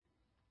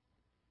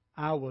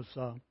I was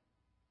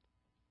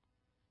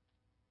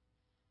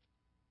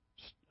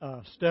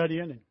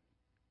studying,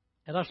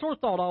 and I sort of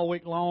thought all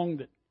week long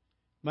that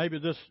maybe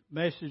this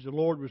message the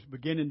Lord was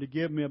beginning to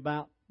give me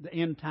about the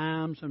end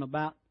times and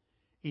about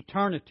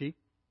eternity,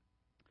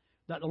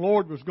 that the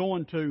Lord was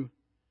going to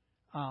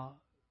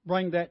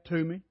bring that to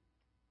me.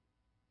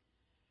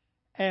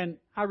 And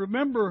I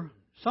remember,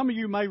 some of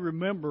you may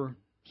remember,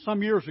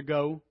 some years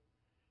ago,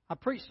 I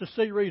preached a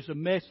series of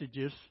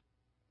messages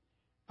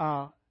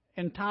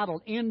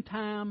entitled End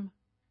Time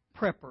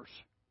Preppers.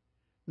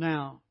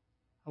 Now,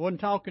 I wasn't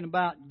talking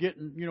about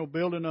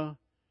building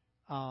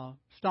a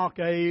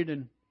stockade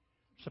and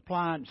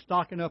supplying,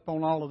 stocking up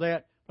on all of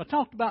that. I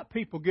talked about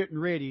people getting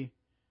ready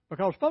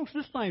because, folks,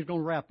 this thing's going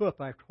to wrap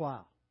up after a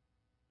while.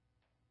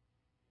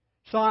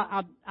 So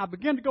I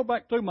began to go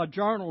back through my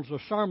journals of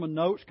sermon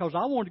notes because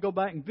I wanted to go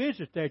back and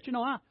visit that.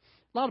 A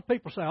lot of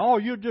people say, "Oh,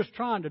 you're just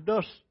trying to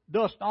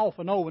dust off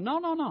and over."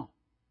 No.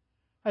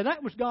 Hey,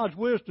 that was God's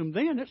wisdom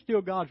then. It's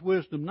still God's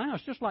wisdom now.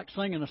 It's just like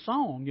singing a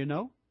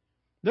song,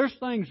 There's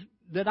things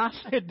that I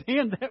said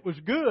then that was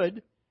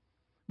good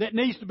that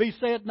needs to be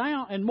said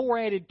now and more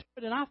added to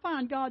it, and I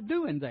find God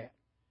doing that.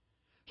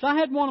 So I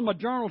had one of my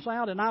journals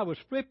out, and I was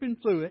flipping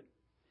through it,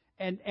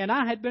 and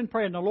I had been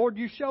praying, "Now, Lord,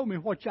 you show me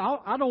what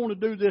I don't want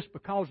to do this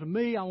because of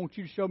me. I want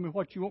you to show me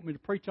what you want me to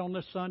preach on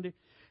this Sunday."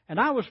 And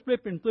I was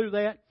flipping through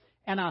that,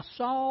 and I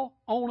saw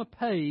on a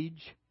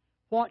page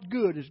what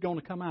good is going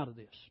to come out of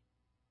this.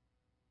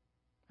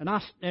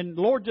 And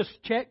the Lord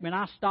just checked me, and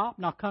I stopped,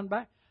 and I come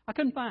back. I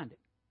couldn't find it.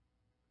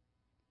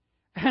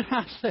 And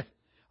I said,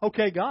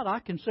 "Okay, God, I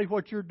can see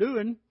what you're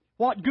doing.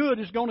 What good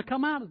is going to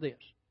come out of this?"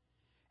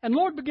 And the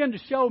Lord began to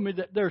show me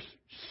that there's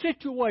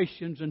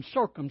situations and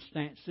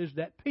circumstances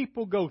that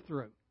people go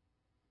through.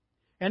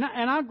 And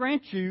I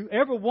grant you,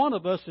 every one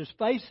of us is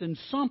facing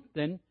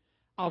something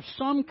of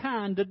some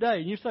kind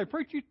today. And you say,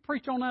 you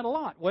preach on that a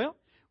lot. Well,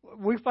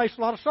 we face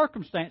a lot of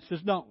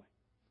circumstances, don't we?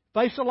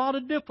 Face a lot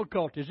of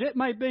difficulties. It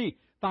may be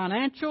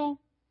financial.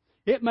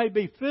 It may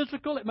be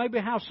physical. It may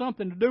have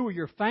something to do with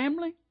your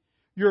family,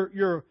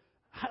 your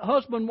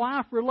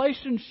husband-wife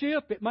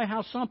relationship. It may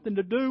have something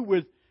to do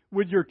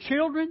with your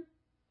children.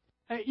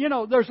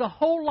 There's a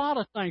whole lot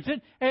of things.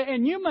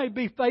 And you may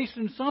be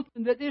facing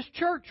something that is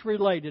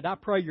church-related. I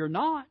pray you're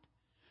not.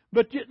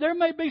 But there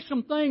may be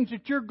some things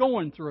that you're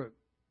going through.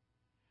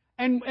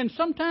 And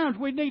sometimes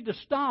we need to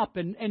stop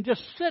and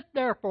just sit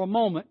there for a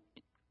moment.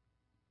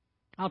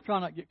 I'll try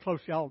not to get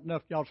close to y'all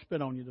enough y'all to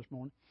spit on you this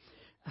morning.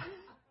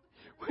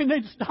 We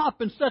need to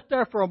stop and sit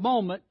there for a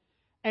moment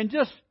and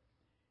just,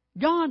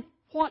 God,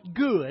 what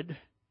good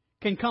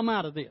can come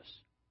out of this?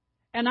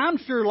 And I'm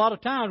sure a lot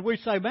of times we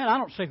say, "Man, I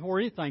don't see where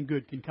anything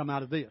good can come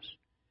out of this."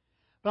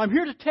 But I'm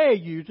here to tell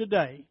you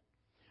today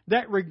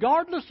that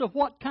regardless of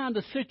what kind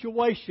of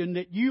situation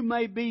that you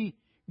may be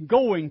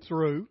going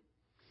through,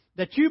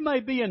 that you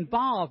may be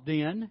involved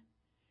in,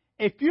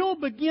 if you'll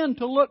begin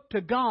to look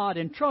to God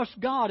and trust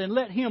God and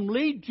let Him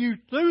lead you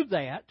through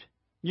that,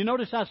 you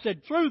notice I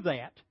said through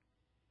that,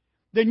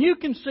 then you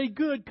can see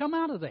good come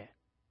out of that.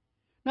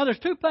 Now, there's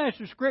two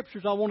passages of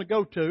Scriptures I want to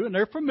go to, and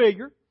they're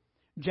familiar.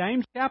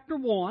 James chapter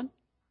 1.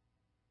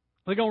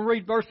 We're going to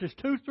read verses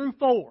 2 through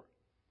 4.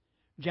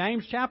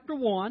 James chapter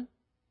 1,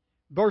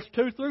 verse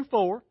 2 through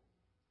 4.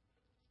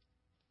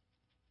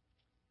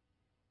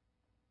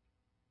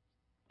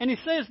 And he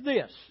says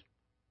this,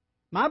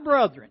 "My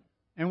brethren,"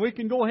 and we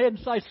can go ahead and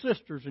say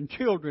sisters and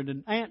children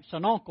and aunts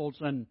and uncles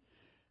and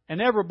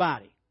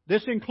everybody.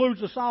 This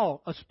includes us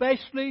all,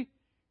 especially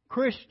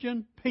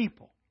Christian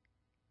people.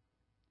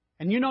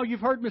 And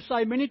you've heard me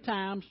say many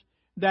times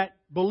that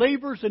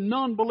believers and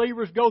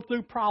non-believers go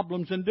through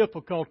problems and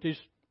difficulties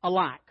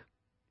alike.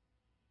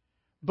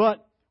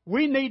 But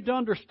we need to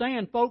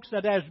understand, folks,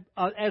 that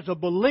as a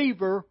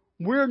believer,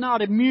 we're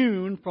not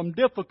immune from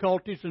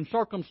difficulties and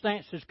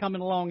circumstances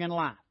coming along in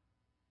life.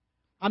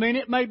 I mean,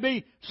 it may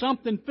be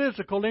something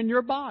physical in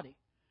your body.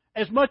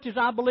 As much as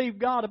I believe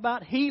God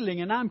about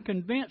healing, and I'm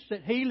convinced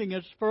that healing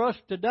is for us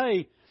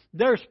today,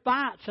 there's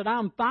fights that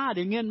I'm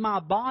fighting in my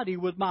body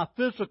with my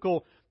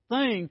physical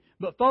thing.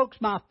 But folks,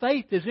 my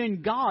faith is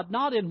in God,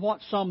 not in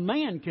what some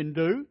man can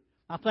do.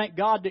 I thank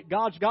God that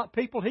God's got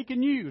people He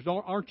can use,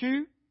 aren't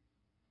you?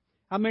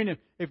 I mean,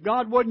 if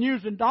God wasn't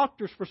using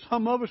doctors for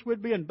some of us,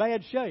 we'd be in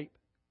bad shape.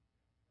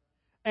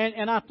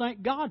 And I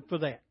thank God for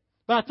that.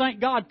 But I thank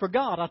God for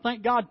God. I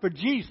thank God for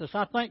Jesus.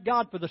 I thank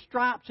God for the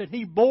stripes that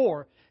He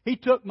bore. He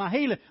took my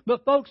healing.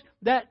 But folks,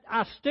 that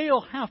I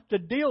still have to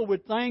deal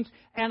with things.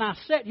 And I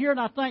sit here and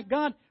I thank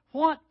God,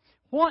 what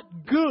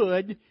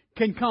good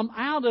can come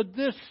out of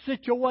this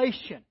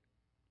situation?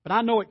 But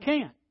I know it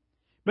can't.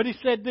 But he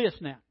said this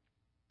now,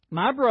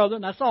 "My brother,"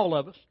 and that's all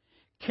of us,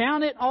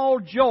 "count it all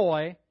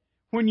joy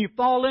when you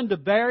fall into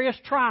various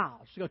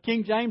trials."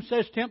 King James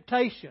says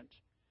temptations.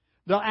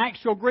 The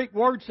actual Greek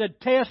word said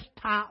tests,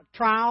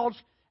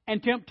 trials,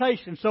 and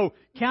temptations. So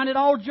count it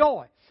all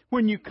joy.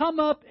 When you come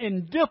up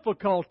in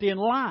difficulty in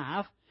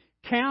life,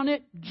 count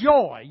it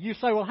joy. You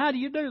say, "Well, how do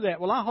you do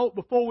that?" Well, I hope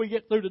before we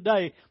get through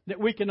today that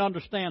we can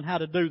understand how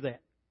to do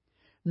that.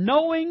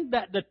 knowing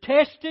that the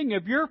testing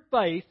of your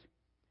faith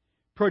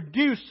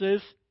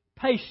produces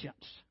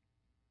patience.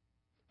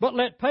 But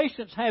let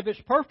patience have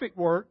its perfect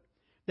work,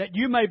 that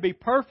you may be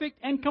perfect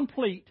and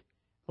complete,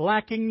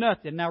 lacking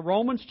nothing. Now,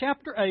 Romans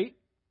chapter 8,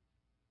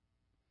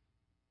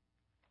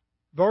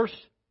 verse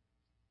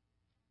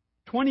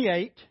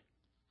 28.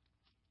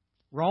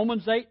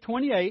 Romans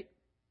 8:28.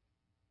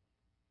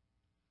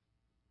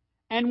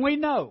 And we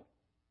know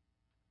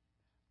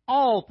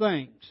all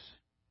things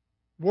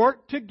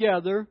work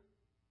together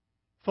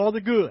for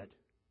the good.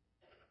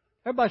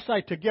 Everybody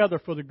say together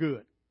for the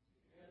good.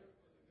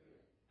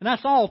 And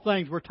that's all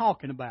things we're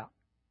talking about.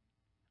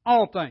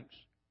 All things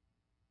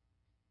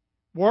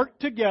work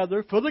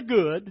together for the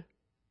good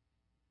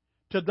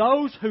to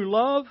those who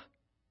love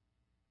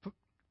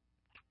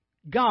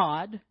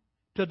God,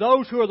 to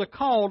those who are the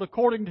called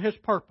according to His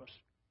purpose.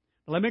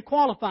 Let me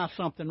qualify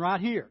something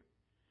right here.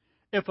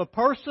 If a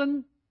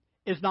person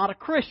is not a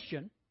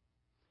Christian,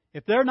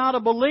 if they're not a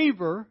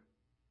believer,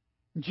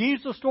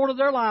 Jesus Lord of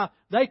their life,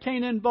 they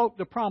can't invoke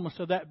the promise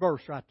of that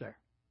verse right there.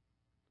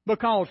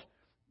 Because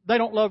they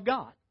don't love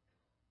God.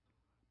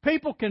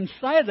 People can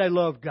say they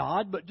love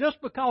God, but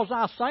just because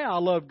I say I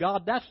love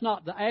God, that's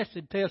not the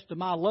acid test of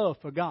my love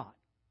for God.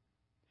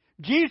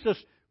 Jesus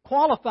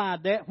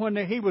qualified that when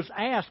He was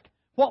asked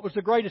what was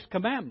the greatest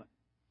commandment.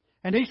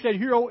 And He said,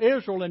 "Hear, O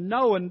Israel, and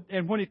know."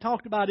 And when He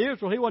talked about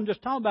Israel, He wasn't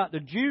just talking about the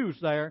Jews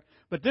there,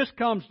 but this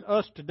comes to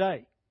us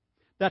today.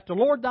 That the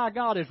Lord thy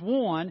God is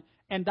one,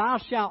 and thou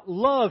shalt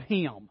love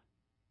Him.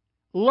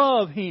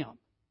 Love Him.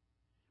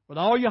 With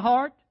all your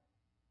heart,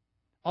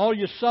 all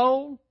your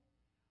soul,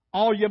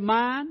 all your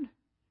mind,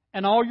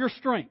 and all your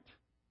strength.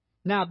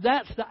 Now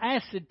that's the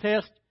acid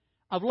test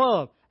of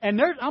love. And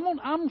I'm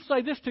going to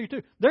say this to you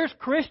too. There's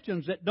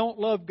Christians that don't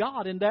love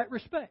God in that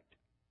respect.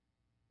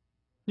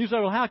 You say,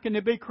 well, how can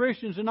there be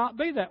Christians and not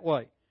be that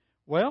way?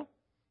 Well,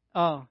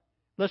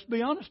 let's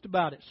be honest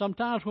about it.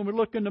 Sometimes when we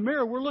look in the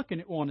mirror, we're looking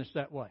at one that's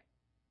that way.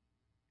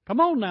 Come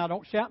on now,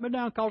 don't shout me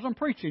down because I'm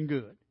preaching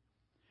good.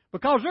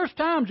 Because there's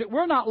times that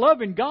we're not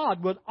loving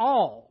God with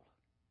all.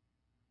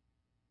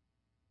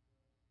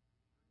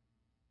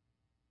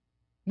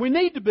 We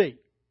need to be.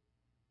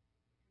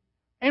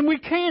 And we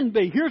can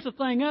be. Here's the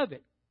thing of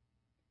it.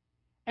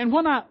 And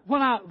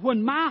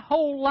when my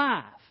whole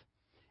life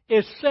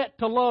is set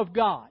to love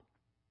God,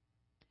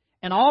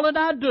 and all that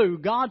I do,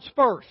 God's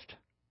first.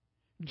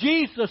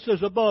 Jesus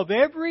is above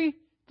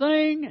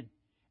everything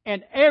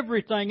and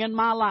everything in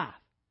my life.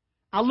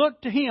 I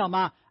look to Him.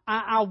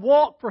 I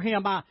walk for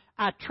Him.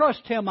 I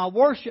trust Him. I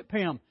worship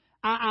Him.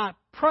 I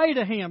pray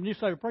to Him. You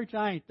say, "Preacher,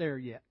 I ain't there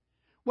yet."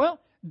 Well,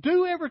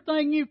 do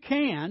everything you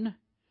can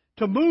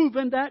to move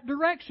in that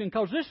direction,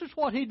 because this is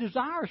what He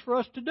desires for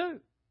us to do.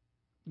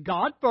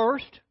 God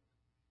first.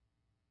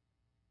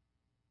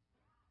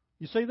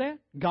 You see that?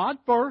 God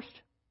first.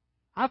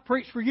 I've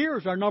preached for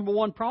years our number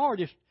one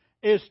priority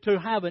is to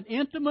have an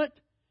intimate,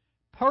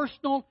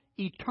 personal,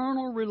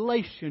 eternal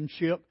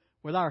relationship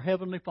with our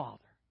Heavenly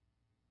Father.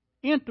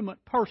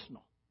 Intimate,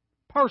 personal.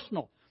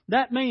 Personal.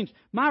 That means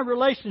my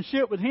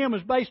relationship with Him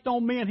is based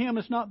on me and Him.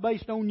 It's not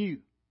based on you.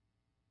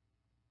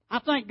 I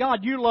thank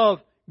God you love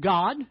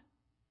God.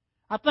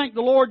 I thank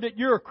the Lord that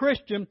you're a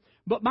Christian,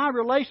 but my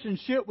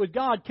relationship with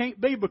God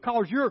can't be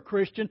because you're a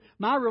Christian.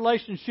 My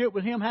relationship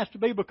with Him has to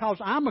be because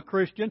I'm a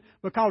Christian,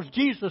 because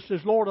Jesus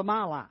is Lord of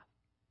my life.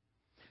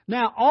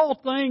 Now, all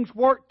things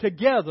work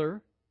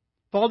together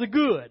for the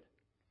good.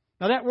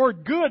 Now, that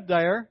word good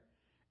there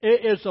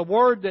is a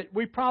word that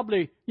we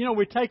probably,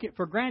 we take it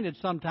for granted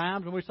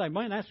sometimes, and we say,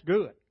 "Man, that's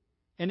good."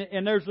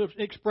 And there's an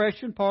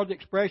expression, part of the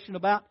expression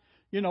about,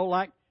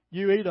 like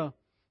you eat a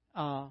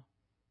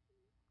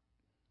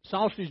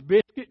sausage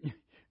biscuit,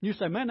 you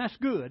say, "Man, that's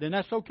good," and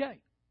that's okay.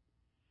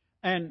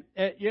 And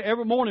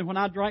every morning when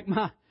I drink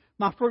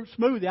my fruit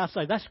smoothie, I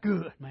say, "That's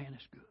good, man,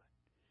 that's good."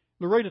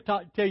 Loretta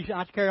tells you,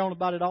 I carry on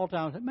about it all the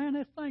time. I say, "Man,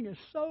 this thing is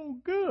so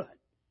good."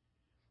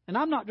 And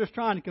I'm not just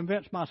trying to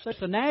convince myself.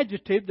 It's an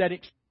adjective that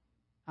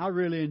I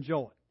really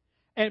enjoy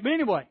it. But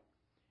anyway,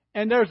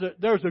 and there's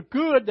a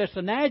good that's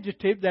an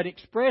adjective that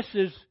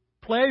expresses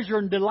pleasure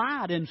and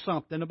delight in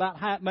something about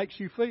how it makes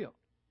you feel.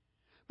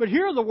 But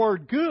here the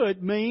word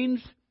good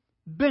means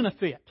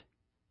benefit.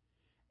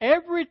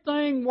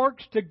 Everything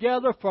works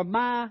together for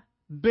my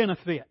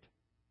benefit.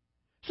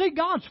 See,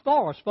 God's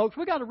for us, folks.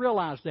 We've got to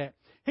realize that.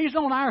 He's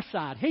on our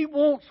side. He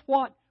wants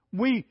what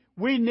we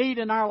need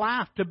in our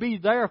life to be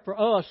there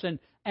for us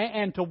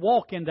and to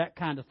walk in that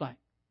kind of thing.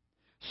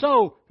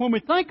 So, when we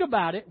think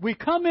about it, we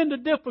come into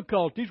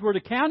difficulties. We're to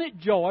count it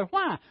joy.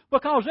 Why?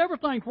 Because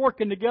everything's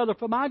working together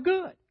for my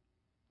good.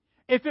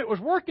 If it was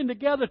working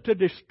together to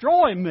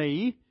destroy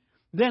me,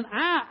 then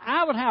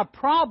I would have a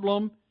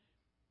problem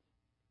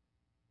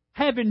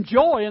having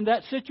joy in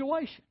that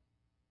situation.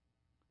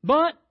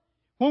 But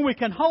when we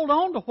can hold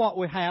on to what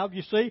we have,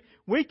 you see,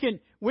 we can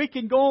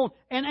go on.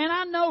 And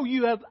I know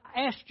you have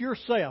asked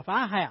yourself,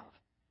 I have,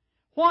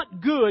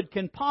 what good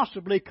can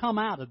possibly come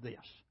out of this?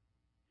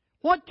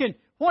 What can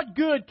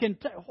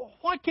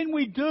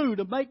we do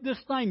to make this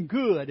thing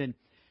good? And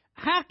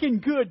how can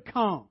good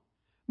come?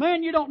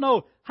 Man, you don't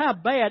know how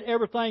bad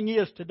everything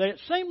is today.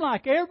 It seems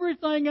like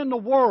everything in the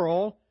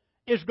world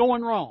is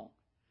going wrong.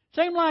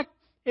 It seems like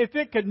if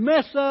it could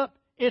mess up,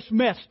 it's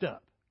messed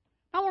up.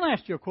 I want to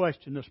ask you a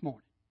question this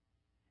morning.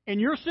 In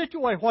your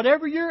situation,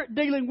 whatever you're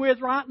dealing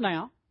with right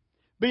now,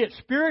 be it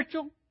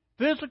spiritual,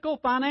 physical,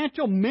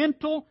 financial,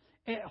 mental,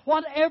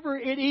 whatever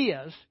it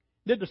is,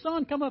 did the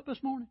sun come up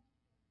this morning?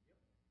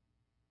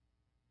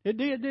 It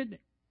did, didn't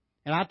it?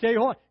 And I tell you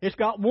what, it's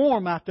got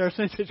warm out there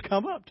since it's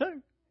come up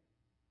too.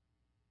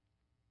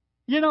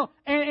 You know,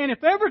 and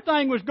if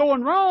everything was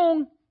going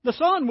wrong, the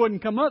sun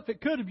wouldn't come up.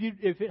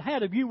 If it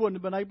had, you wouldn't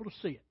have been able to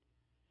see it.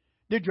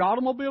 Did your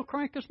automobile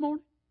crank this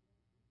morning?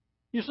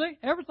 You see,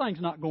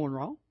 everything's not going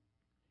wrong.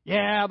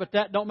 Yeah, but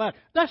that don't matter.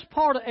 That's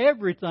part of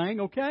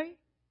everything, okay?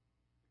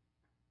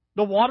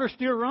 The water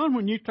still runs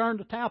when you turn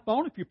the tap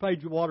on if you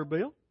paid your water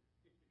bill.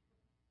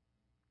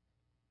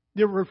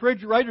 The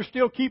refrigerator's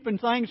still keeping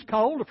things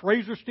cold. The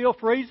freezer's still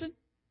freezing.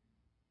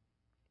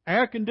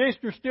 Air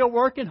conditioner's still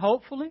working,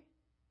 hopefully.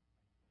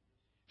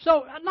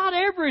 So, not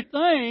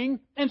everything,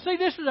 and see,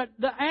 this is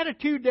the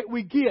attitude that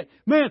we get.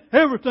 Man,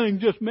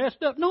 everything's just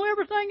messed up. No,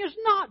 everything is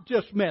not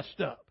just messed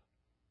up.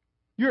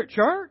 You're at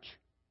church.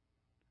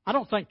 I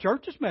don't think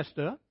church is messed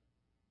up.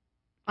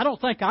 I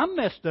don't think I'm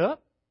messed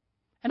up.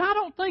 And I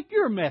don't think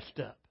you're messed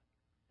up.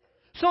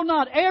 So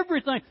not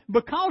everything,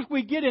 because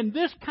we get in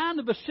this kind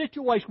of a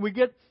situation, we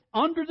get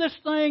under this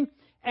thing,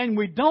 and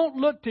we don't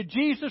look to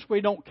Jesus,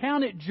 we don't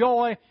count it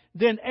joy,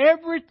 then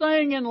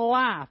everything in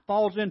life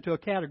falls into a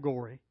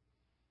category.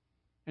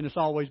 And it's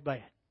always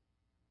bad.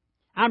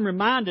 I'm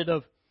reminded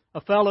of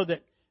a fellow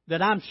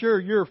that I'm sure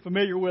you're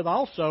familiar with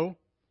also,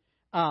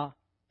 and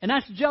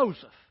that's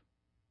Joseph,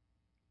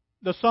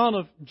 the son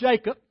of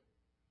Jacob.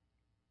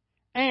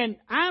 And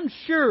I'm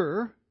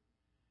sure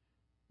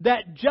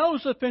that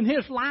Joseph in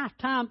his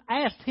lifetime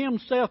asked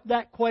himself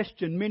that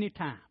question many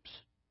times.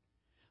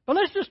 But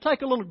let's just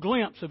take a little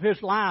glimpse of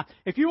his life.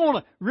 If you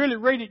want to really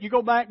read it, you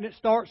go back and it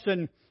starts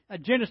in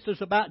Genesis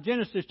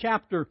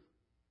chapter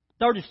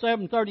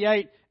 37,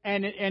 38,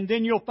 and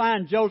then you'll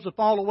find Joseph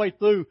all the way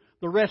through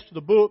the rest of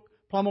the book.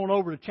 Plumb on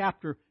over to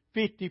chapter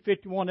 50,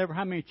 51, ever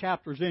how many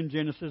chapters in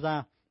Genesis.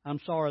 I'm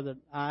sorry that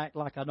I act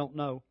like I don't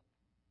know.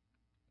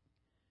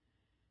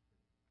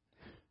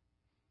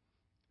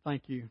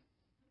 Thank you.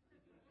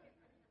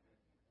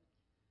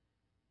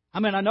 I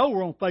mean, I know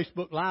we're on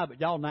Facebook Live,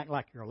 but y'all act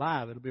like you're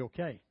alive. It'll be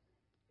okay.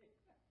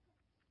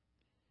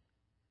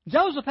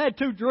 Joseph had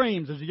 2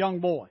 dreams as a young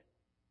boy.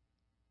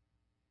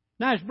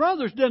 Now, his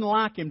brothers didn't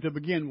like him to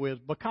begin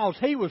with because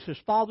he was his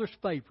father's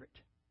favorite.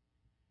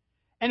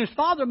 And his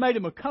father made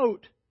him a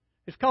coat.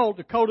 It's called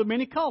the coat of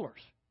many colors.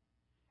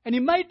 And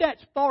he made that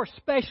far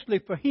specially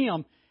for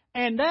him,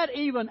 and that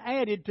even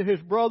added to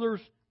his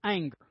brothers'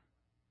 anger.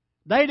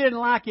 They didn't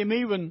like him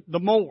even the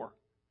more.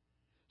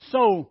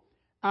 So,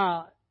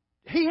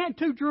 he had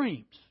 2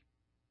 dreams.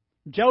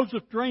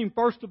 Joseph dreamed,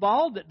 first of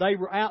all, that they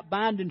were out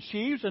binding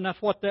sheaves, and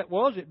that's what that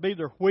was. It'd be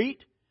their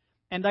wheat.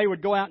 And they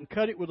would go out and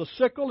cut it with a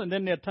sickle, and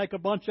then they'd take a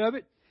bunch of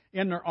it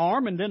in their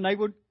arm, and then they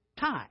would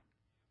tie it.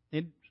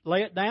 They'd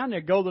lay it down,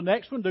 they'd go to the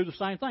next one, do the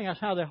same thing. That's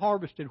how they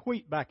harvested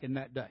wheat back in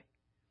that day,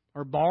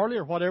 or barley,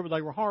 or whatever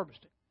they were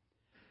harvesting.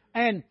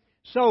 And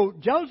so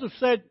Joseph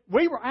said,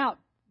 we were out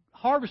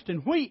harvesting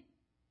wheat,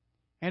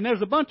 and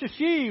there's a bunch of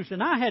sheaves,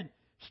 and I had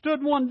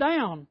stood one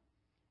down,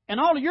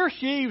 and all of your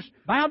sheaves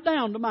bowed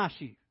down to my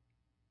sheaf.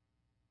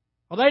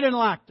 Well, they didn't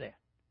like that.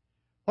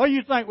 What do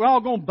you think? We're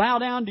all going to bow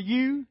down to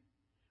you?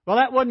 Well,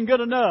 that wasn't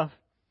good enough.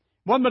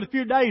 One but a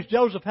few days,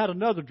 Joseph had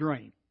another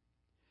dream.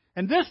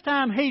 And this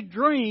time he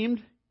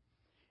dreamed,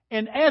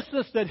 in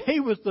essence, that he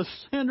was the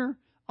center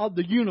of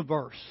the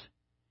universe.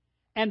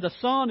 And the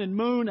sun and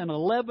moon and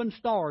 11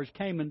 stars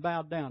came and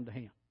bowed down to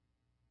him.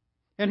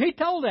 And he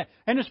told that.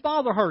 And his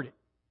father heard it.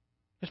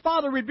 His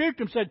father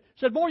rebuked him,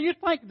 said, boy, you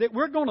think that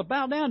we're going to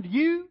bow down to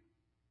you?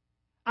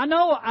 I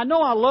know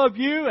I love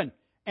you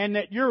and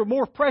that you're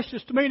more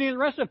precious to me than the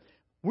rest of them.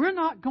 We're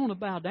not going to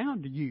bow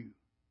down to you.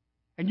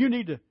 And you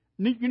need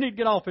to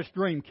get off this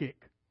dream kick.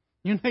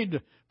 You need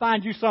to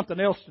find you something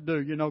else to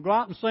do. You know, go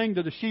out and sing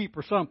to the sheep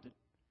or something.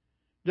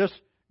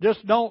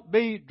 Just don't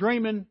be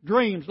dreaming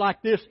dreams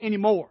like this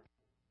anymore.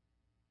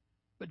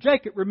 But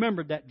Jacob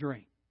remembered that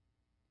dream.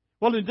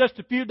 Well, in just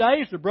a few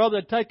days, the brother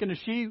had taken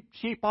the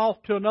sheep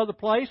off to another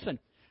place, and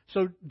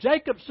so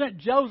Jacob sent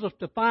Joseph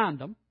to find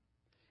them.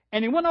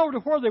 And he went over to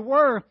where they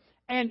were,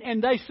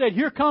 and they said,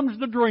 here comes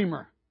the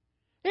dreamer.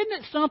 Isn't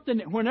it something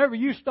that whenever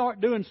you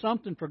start doing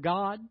something for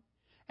God,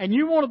 and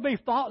you want to be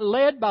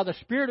led by the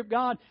Spirit of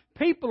God,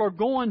 people are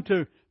going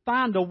to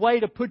find a way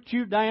to put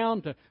you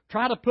down, to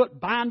try to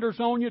put binders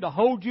on you, to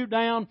hold you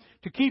down,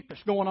 to keep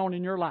what's going on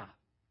in your life.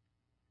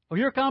 Well,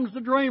 here comes the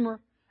dreamer.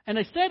 And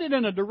they said it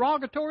in a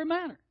derogatory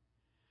manner.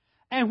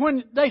 And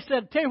when they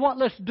said, tell you what,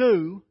 let's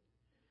do,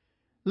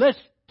 let's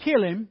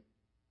kill him,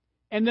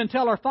 and then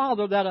tell our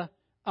father that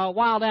a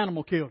wild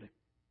animal killed him.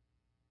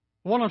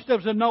 One of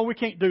them said, no, we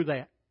can't do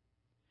that.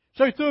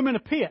 So he threw him in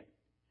a pit,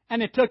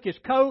 and they took his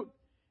coat.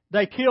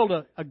 They killed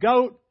a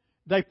goat.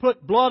 They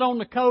put blood on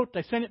the coat.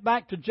 They sent it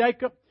back to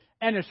Jacob.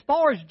 And as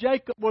far as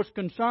Jacob was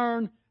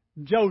concerned,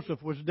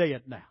 Joseph was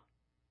dead now.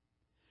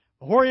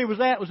 Where he was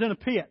at was in a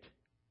pit.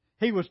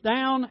 He was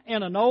down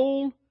in an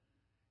old,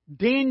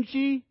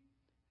 dingy,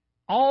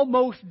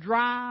 almost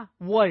dry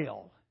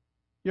well.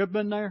 You ever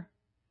been there?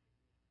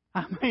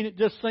 I mean, it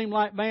just seemed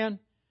like, man,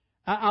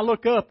 I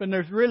look up and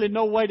there's really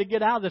no way to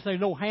get out of this. There's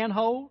no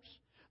handholds.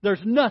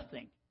 There's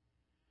nothing.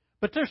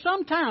 But there's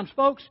sometimes,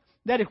 folks,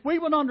 that if we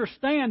would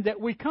understand that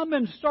we come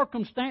in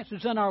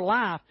circumstances in our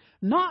life,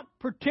 not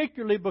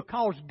particularly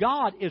because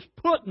God is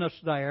putting us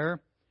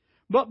there,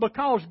 but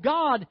because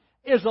God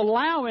is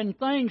allowing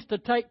things to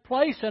take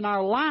place in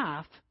our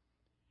life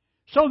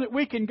so that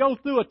we can go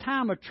through a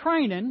time of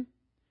training,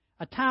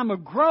 a time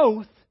of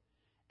growth,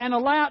 and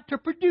allow it to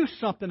produce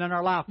something in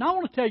our life. Now, I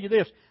want to tell you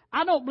this.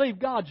 I don't believe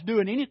God's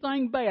doing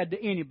anything bad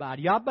to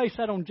anybody. I base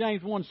that on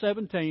James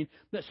 1:17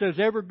 that says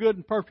every good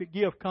and perfect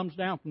gift comes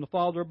down from the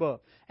Father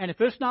above. And if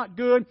it's not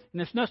good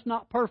and it's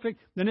not perfect,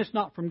 then it's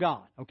not from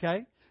God,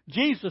 okay?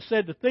 Jesus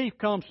said the thief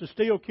comes to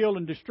steal, kill,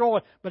 and destroy,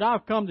 but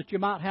I've come that you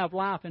might have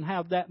life and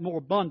have that more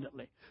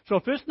abundantly. So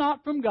if it's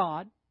not from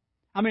God,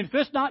 if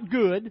it's not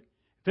good,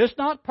 if it's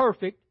not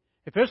perfect,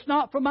 if it's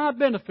not for my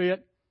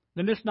benefit,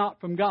 then it's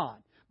not from God.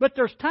 But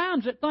there's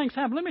times that things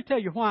happen. Let me tell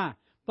you why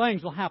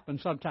things will happen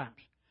sometimes.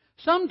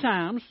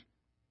 Sometimes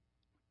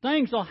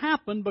things will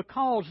happen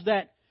because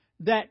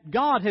that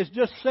God has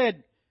just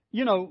said,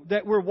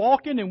 that we're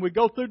walking and we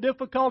go through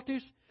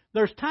difficulties.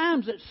 There's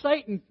times that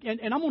Satan,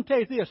 and I'm going to tell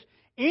you this,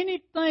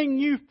 anything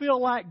you feel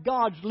like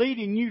God's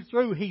leading you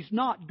through, He's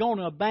not going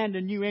to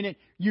abandon you in it.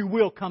 You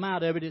will come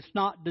out of it. It's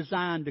not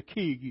designed to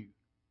kill you.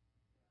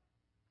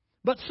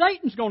 But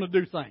Satan's going to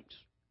do things.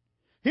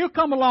 He'll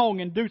come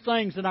along and do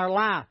things in our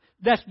life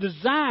that's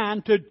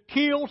designed to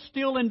kill,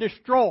 steal, and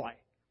destroy.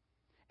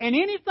 And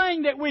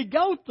anything that we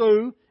go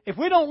through, if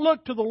we don't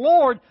look to the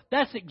Lord,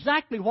 that's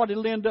exactly what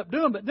He'll end up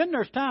doing. But then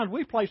there's times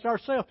we place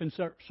ourselves in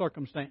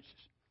circumstances.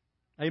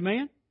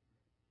 Amen?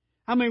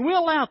 We'll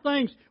allow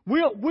things,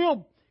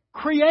 we'll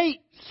create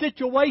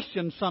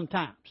situations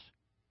sometimes.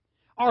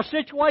 Our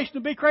situation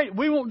will be created.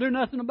 We won't do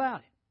nothing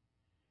about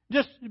it.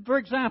 Just, for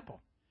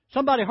example,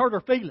 somebody hurt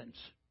our feelings.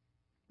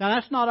 Now,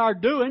 that's not our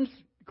doings.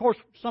 Of course,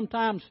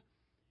 sometimes,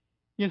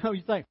 you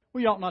think,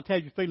 well, you ought not to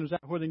have your feelings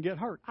out where they can get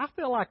hurt. I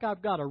feel like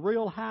I've got a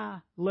real high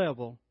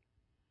level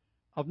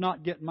of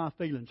not getting my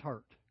feelings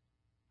hurt.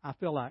 I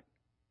feel like,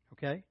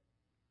 okay?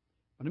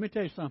 But let me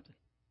tell you something.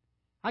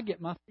 I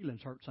get my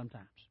feelings hurt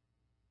sometimes.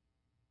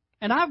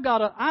 And I've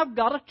got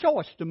a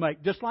choice to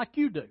make, just like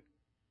you do.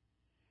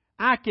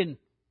 I can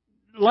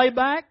lay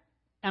back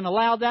and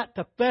allow that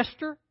to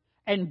fester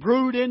and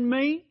brood in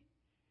me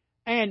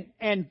and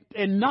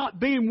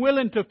not being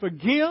willing to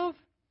forgive,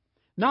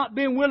 not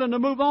being willing to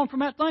move on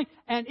from that thing,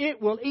 and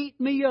it will eat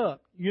me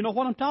up. You know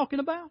what I'm talking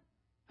about?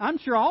 I'm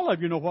sure all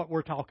of you know what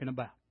we're talking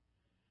about.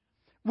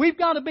 We've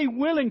got to be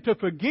willing to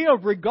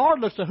forgive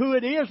regardless of who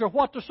it is or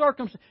what the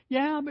circumstance.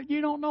 Yeah, but you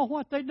don't know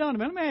what they've done.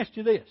 Let me ask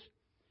you this.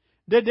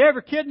 Did they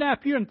ever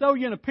kidnap you and throw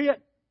you in a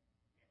pit?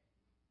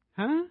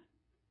 Huh?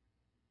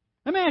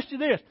 Let me ask you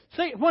this.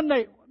 See,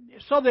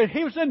 so that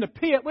he was in the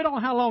pit, we don't know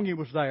how long he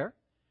was there.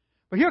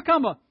 But here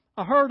come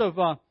a herd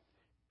of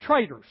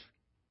traders.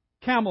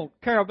 Camel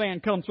caravan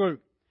come through.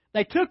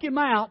 They took him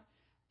out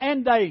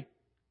and they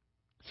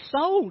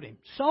sold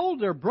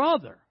their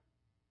brother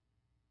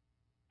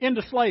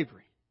into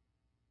slavery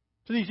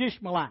to these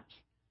Ishmaelites.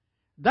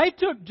 They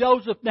took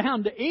Joseph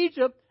down to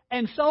Egypt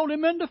and sold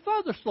him into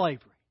further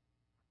slavery.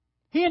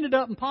 He ended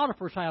up in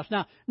Potiphar's house.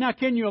 Now,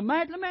 can you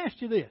imagine? Let me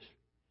ask you this.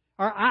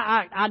 Or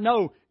I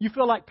know you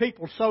feel like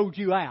people sold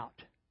you out.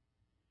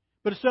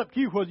 But it's up to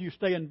you whether you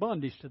stay in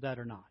bondage to that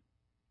or not.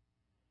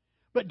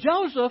 But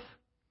Joseph,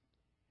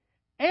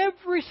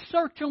 every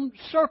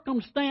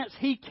circumstance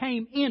he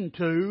came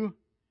into,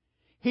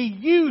 he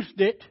used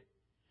it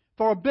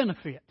for a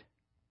benefit.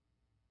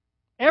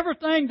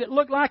 Everything that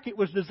looked like it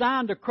was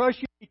designed to crush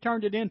you, he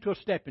turned it into a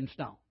stepping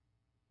stone.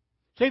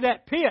 See,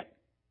 that pit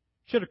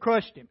should have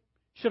crushed him.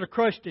 Should have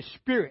crushed his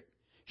spirit.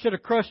 Should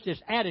have crushed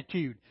his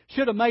attitude.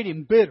 Should have made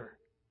him bitter.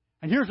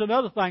 And here's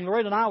another thing.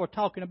 Loretta and I were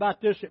talking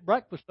about this at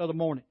breakfast the other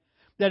morning.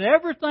 That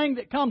everything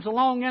that comes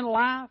along in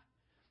life,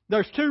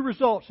 there's two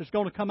results that's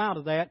going to come out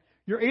of that.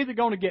 You're either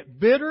going to get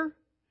bitter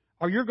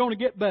or you're going to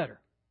get better.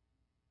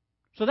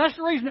 So that's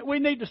the reason that we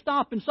need to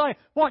stop and say,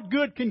 what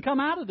good can come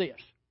out of this?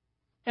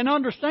 And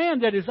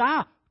understand that as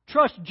I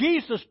trust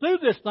Jesus through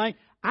this thing,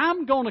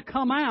 I'm going to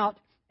come out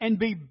and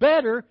be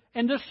better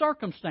in this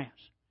circumstance.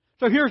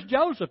 So here's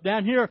Joseph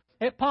down here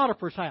at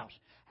Potiphar's house.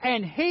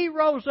 And he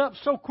rose up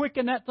so quick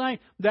in that thing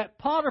that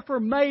Potiphar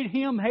made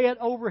him head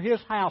over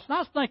his house. And I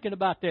was thinking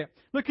about that.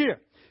 Look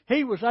here.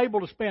 He was able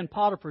to spend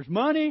Potiphar's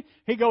money.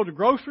 He'd go to the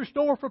grocery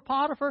store for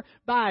Potiphar,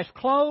 buy his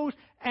clothes,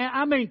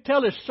 and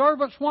tell his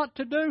servants what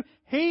to do.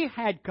 He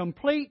had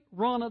complete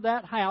run of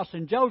that house.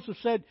 And Joseph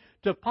said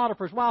to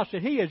Potiphar's wife,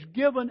 he has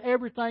given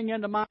everything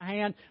into my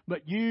hand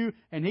but you,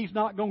 and he's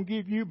not going to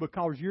give you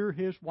because you're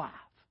his wife.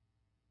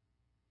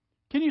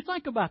 Can you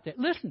think about that?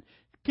 Listen,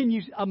 can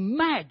you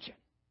imagine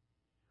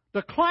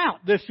the clout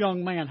this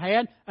young man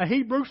had, a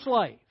Hebrew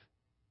slave?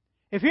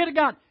 if he'd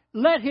have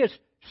let his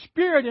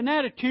spirit and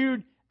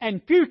attitude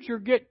and future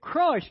get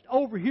crushed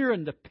over here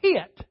in the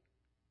pit,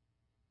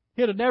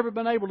 he'd have never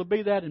been able to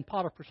be that in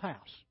Potiphar's house.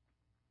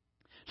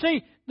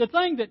 See, the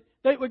thing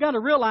that we got to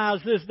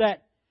realize is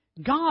that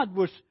God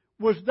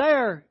was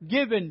there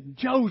giving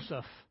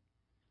Joseph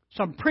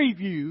some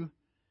preview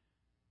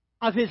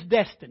of his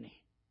destiny.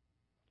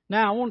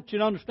 Now, I want you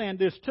to understand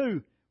this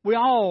too. We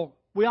all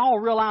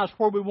realize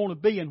where we want to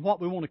be and what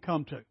we want to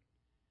come to.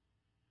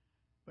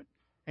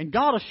 And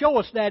God will show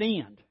us that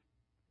end.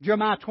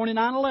 Jeremiah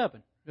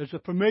 29:11 is a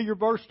familiar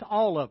verse to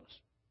all of us.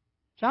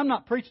 So I'm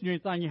not preaching you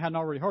anything you hadn't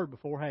already heard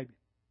before, have you?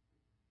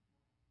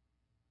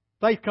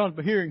 Faith comes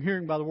by hearing,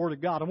 hearing by the Word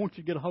of God. I want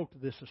you to get a hold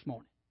of this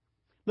morning.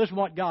 Listen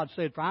to what God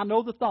said, for I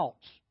know the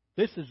thoughts.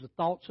 This is the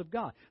thoughts of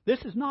God.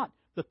 This is not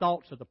the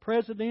thoughts of the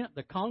President,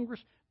 the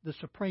Congress, the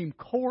Supreme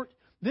Court.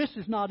 This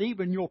is not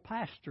even your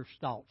pastor's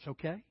thoughts,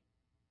 okay?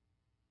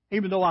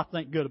 Even though I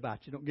think good about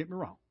you, don't get me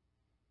wrong.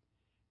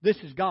 This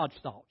is God's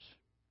thoughts.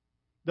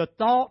 The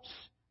thoughts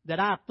that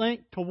I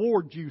think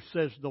toward you,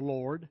 says the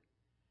Lord,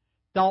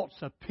 thoughts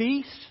of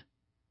peace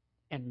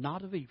and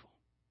not of evil,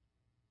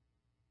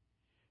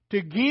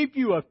 to give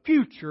you a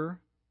future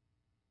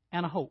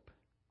and a hope.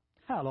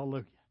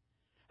 Hallelujah.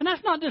 And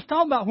that's not just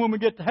talking about when we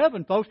get to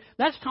heaven, folks.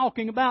 That's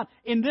talking about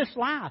in this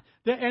life.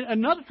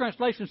 Another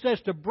translation says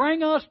to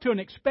bring us to an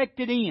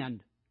expected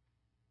end.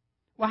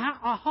 Well,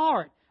 a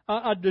heart,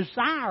 a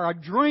desire, a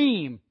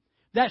dream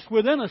that's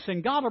within us,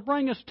 and God will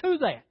bring us to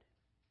that.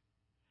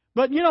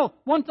 But, you know,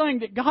 one thing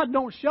that God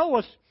don't show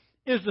us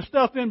is the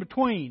stuff in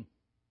between.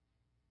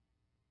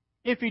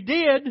 If He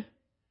did,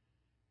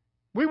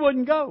 we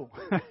wouldn't go.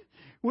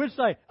 We'd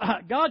say,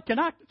 God, can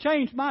I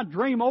change my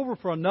dream over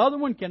for another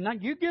one? Can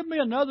you give me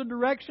another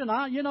direction?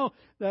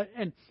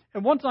 And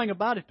one thing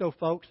about it, though,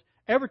 folks,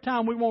 every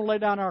time we want to lay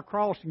down our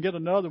cross and get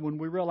another one,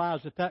 we realize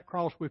that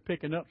cross we're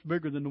picking up is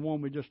bigger than the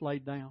one we just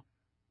laid down.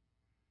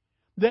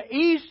 The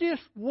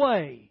easiest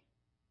way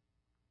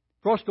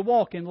for us to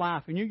walk in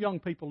life, and you young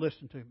people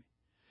listen to me,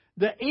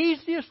 the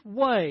easiest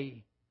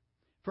way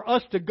for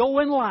us to go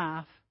in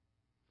life,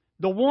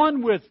 the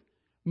one with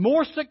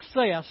more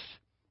success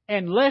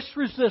and less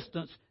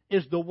resistance,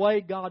 is the way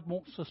God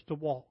wants us to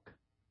walk.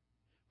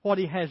 What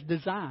He has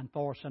designed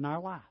for us in our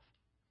life.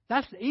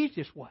 That's the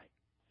easiest way.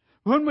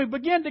 When we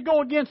begin to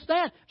go against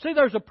that, see,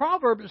 there's a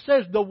proverb that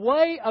says, the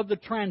way of the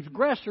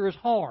transgressor is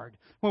hard.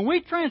 When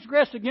we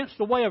transgress against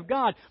the way of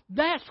God,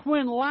 that's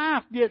when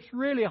life gets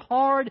really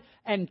hard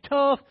and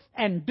tough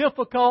and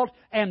difficult,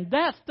 and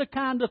that's the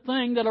kind of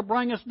thing that'll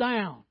bring us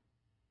down.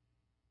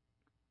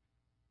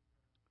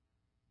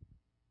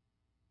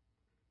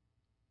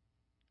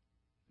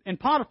 In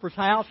Potiphar's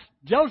house,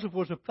 Joseph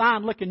was a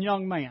fine-looking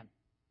young man.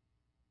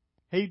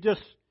 I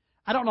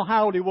don't know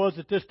how old he was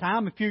at this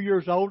time, a few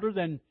years older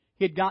than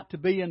he'd got to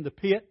be in the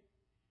pit.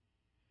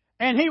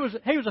 And he was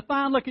a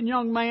fine-looking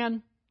young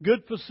man,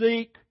 good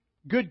physique,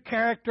 good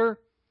character,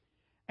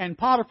 and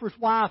Potiphar's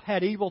wife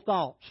had evil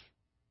thoughts.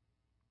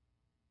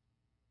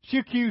 She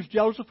accused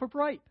Joseph of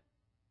rape.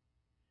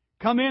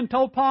 Come in,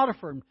 told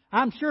Potiphar.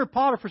 I'm sure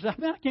Potiphar said,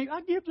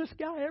 I give this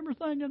guy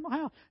everything in my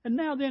house. And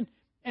now then,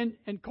 and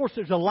of course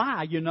there's a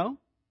lie, you know.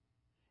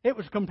 It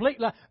was a complete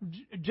lie.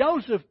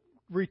 Joseph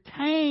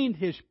retained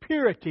his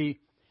purity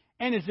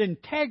and his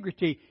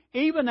integrity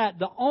even at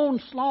the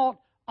onslaught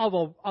of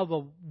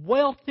a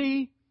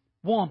wealthy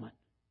woman,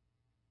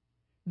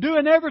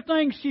 doing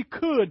everything she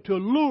could to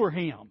lure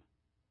him.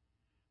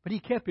 But he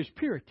kept his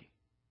purity.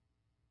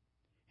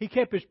 He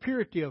kept his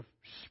purity of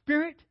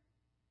spirit,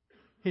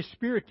 his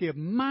purity of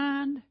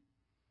mind,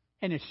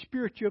 and his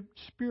purity of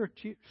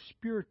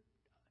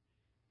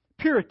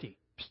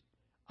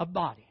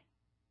body.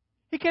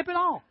 He kept it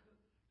all.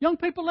 Young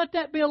people, let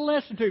that be a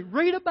lesson to you.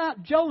 Read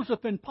about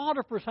Joseph in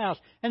Potiphar's house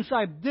and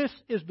say, this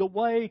is the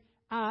way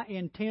I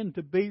intend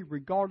to be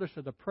regardless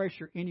of the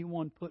pressure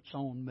anyone puts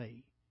on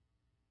me.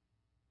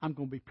 I'm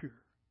going to be pure.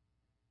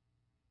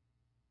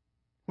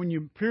 When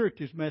your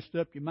purity is messed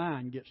up, your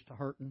mind gets to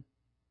hurting.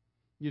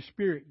 Your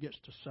spirit gets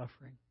to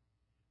suffering.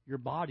 Your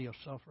body will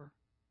suffer.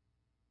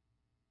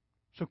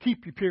 So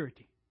keep your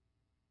purity.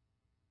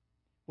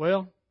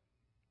 Well,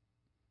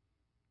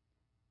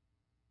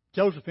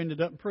 Joseph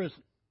ended up in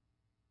prison.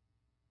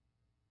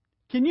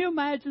 Can you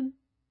imagine?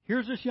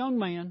 Here's this young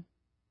man,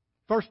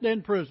 first day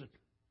in prison.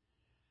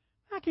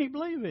 I can't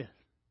believe this.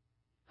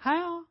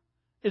 How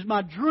is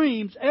my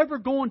dreams ever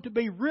going to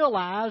be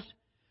realized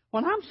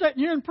when I'm sitting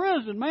here in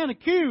prison, man,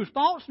 accused,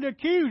 falsely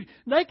accused?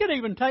 They could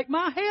even take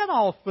my head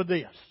off for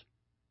this.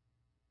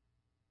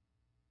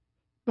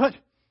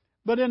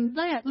 But in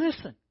that,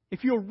 listen,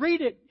 if you'll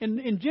read it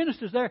in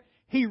Genesis there,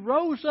 he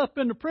rose up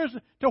in the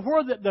prison to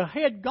where the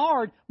head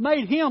guard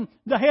made him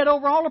the head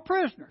over all the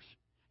prisoners.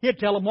 He'd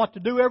tell them what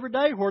to do every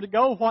day, where to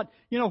go,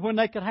 when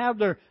they could have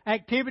their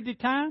activity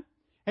time.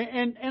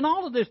 And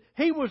all of this,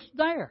 he was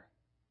there.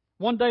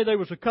 One day there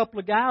was a couple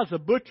of guys, a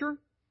butcher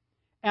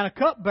and a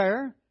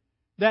cupbearer,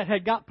 that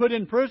had got put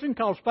in prison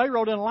because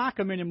Pharaoh didn't like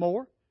them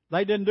anymore.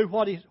 They didn't do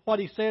what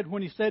he said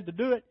when he said to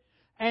do it.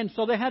 And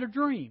so they had a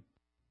dream.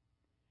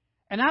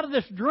 And out of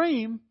this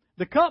dream,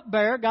 the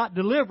cupbearer got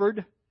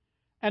delivered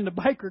and the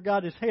baker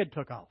got his head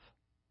took off.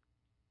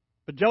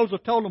 But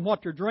Joseph told him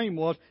what their dream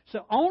was. It's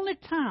the only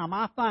time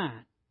I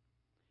find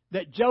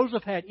that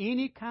Joseph had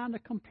any kind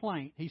of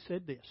complaint, he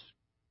said this.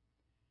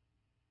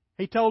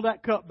 He told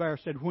that cupbearer,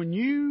 said, when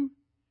you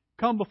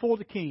come before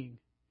the king,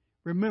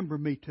 remember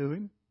me to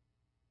him.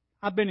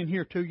 I've been in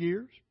here 2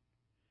 years.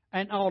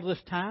 And all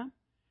this time,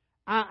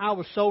 I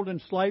was sold in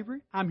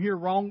slavery. I'm here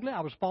wrongly. I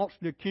was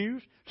falsely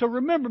accused. So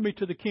remember me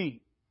to the king.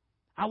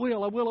 I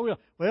will.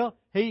 Well,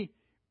 he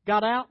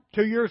got out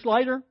 2 years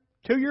later.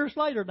 2 years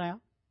later now.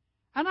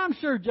 And I'm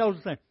sure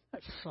Joseph said,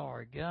 that's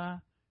sorry, guy.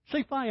 See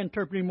if I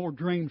interpret any more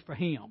dreams for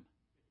him.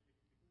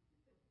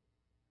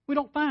 We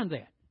don't find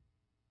that.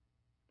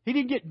 He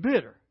didn't get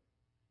bitter.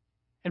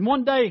 And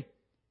one day,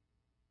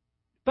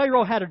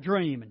 Pharaoh had a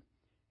dream,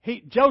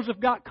 and Joseph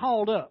got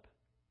called up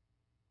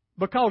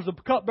because the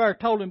cupbearer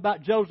told him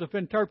about Joseph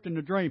interpreting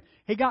the dream.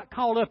 He got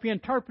called up. He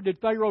interpreted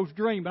Pharaoh's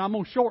dream, and I'm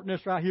going to shorten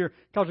this right here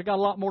because I got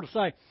a lot more to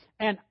say.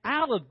 And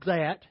out of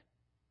that,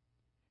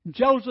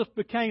 Joseph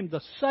became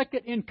the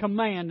second in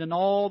command in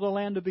all the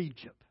land of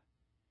Egypt.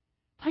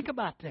 Think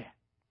about that.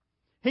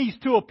 He's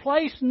to a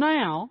place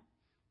now.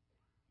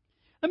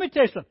 Let me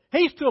tell you something.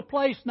 He's to a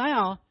place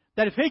now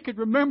that if he could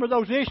remember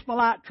those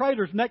Ishmaelite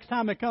traders next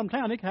time they come to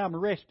town, he could have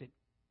them arrested.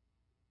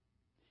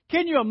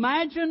 Can you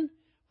imagine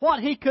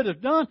what he could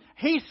have done?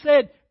 He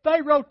said,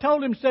 Pharaoh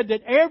told him, said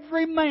that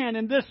every man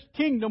in this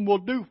kingdom will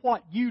do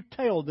what you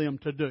tell them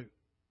to do.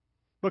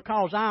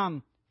 Because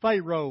I'm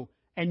Pharaoh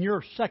and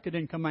you're second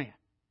in command.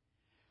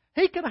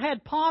 He could have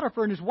had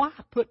Potiphar and his wife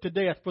put to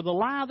death for the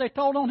lie they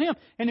told on him,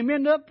 and him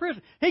ended up in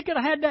prison. He could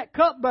have had that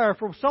cupbearer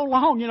for so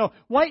long,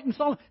 waiting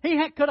so long.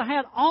 Could have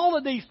had all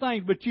of these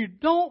things, but you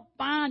don't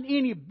find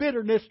any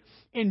bitterness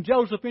in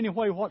Joseph any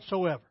way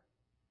whatsoever.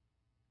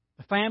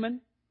 The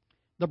famine,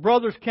 the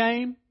brothers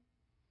came,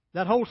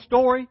 that whole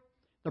story,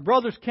 the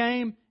brothers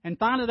came, and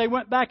finally they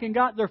went back and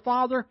got their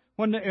father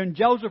and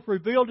Joseph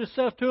revealed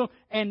himself to them,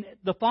 and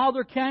the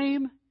father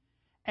came,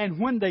 and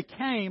when they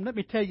came, let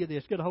me tell you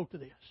this, get a hold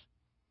of this.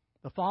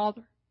 The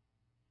father,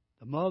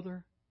 the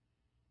mother,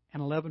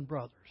 and 11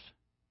 brothers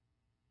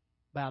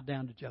bowed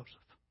down to Joseph.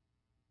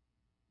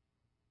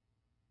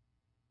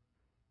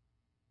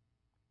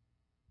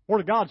 The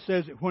Word of God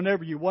says that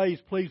whenever your ways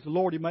please the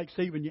Lord, He makes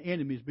even your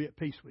enemies be at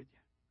peace with you.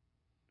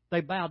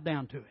 They bowed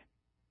down to Him.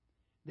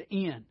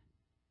 The end.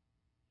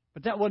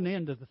 But that wasn't the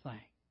end of the thing.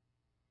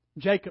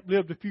 Jacob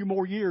lived a few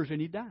more years and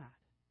he died.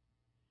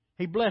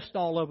 He blessed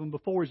all of them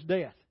before his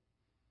death.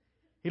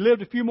 He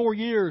lived a few more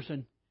years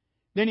and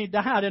then he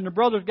died, and the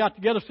brothers got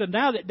together and said,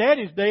 now that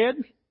Daddy's dead,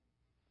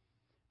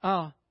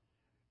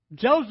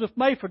 Joseph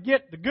may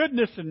forget the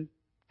goodness and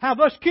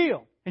have us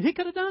killed. And he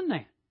could have done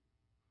that.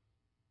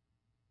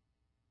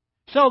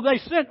 So they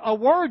sent a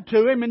word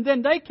to him, and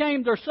then they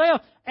came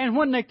themselves, and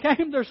when they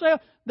came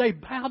themselves, they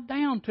bowed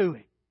down to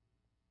him.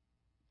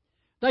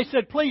 They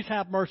said, please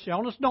have mercy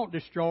on us, don't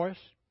destroy us.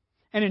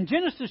 And in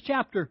Genesis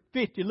chapter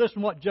 50,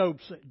 listen what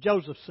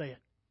Joseph said.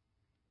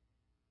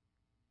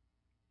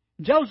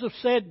 Joseph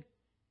said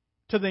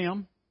to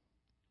them,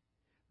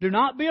 do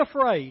not be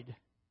afraid,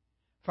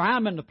 for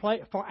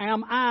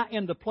am I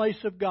in the place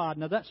of God.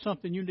 Now that's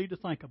something you need to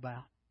think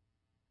about.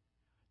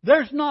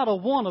 There's not a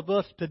one of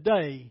us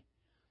today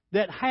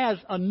that has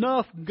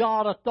enough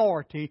God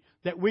authority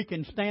that we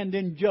can stand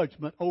in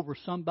judgment over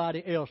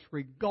somebody else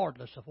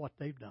regardless of what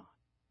they've done.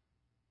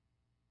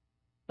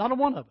 Not a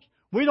one of us.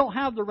 We don't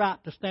have the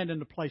right to stand in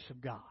the place of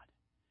God.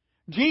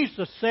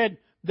 Jesus said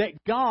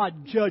that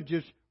God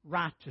judges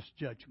righteous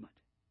judgment.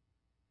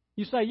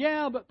 You say,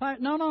 yeah,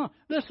 but no.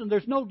 Listen,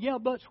 there's no yeah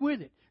buts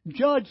with it.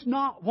 Judge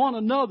not one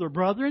another,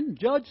 brethren.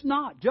 Judge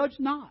not.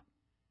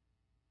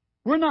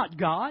 We're not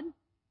God.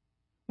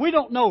 We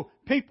don't know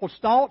people's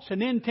thoughts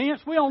and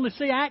intents. We only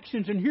see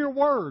actions and hear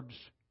words.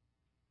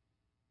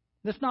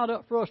 It's not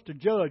up for us to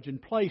judge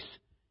and place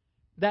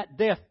that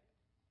death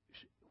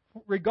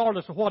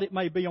regardless of what it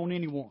may be on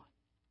anyone.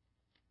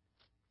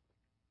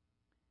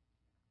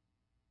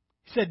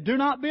 He said, do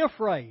not be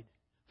afraid,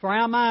 for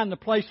am I in the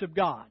place of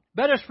God.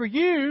 But as for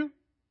you,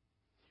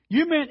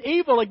 you meant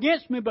evil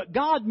against me, but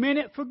God meant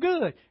it for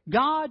good.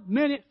 God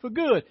meant it for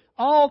good.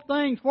 All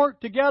things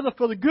work together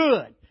for the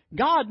good.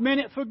 God meant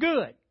it for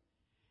good.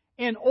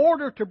 In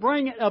order to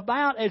bring it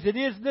about as it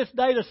is this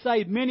day to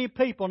save many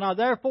people. Now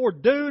therefore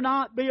do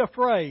not be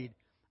afraid.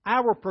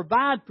 I will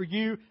provide for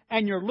you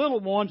and your little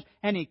ones.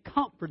 And He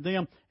comforted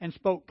them and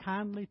spoke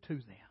kindly to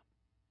them.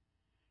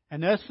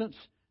 In essence,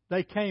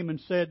 they came and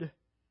said,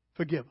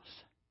 forgive us.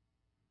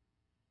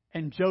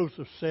 And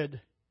Joseph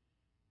said,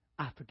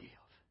 I forgive.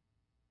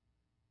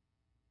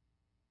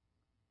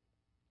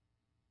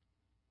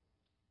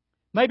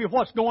 Maybe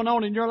what's going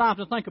on in your life,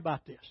 to think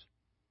about this.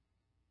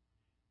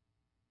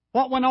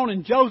 What went on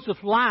in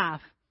Joseph's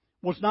life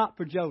was not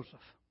for Joseph.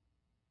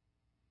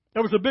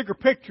 There was a bigger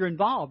picture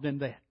involved in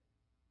that.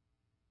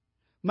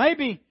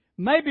 Maybe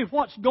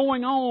what's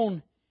going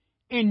on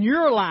in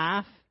your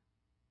life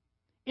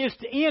is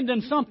to end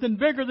in something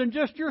bigger than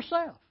just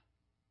yourself.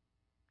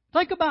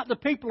 Think about the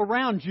people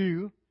around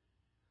you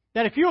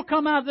that if you'll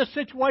come out of this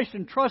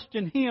situation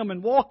trusting Him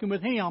and walking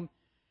with Him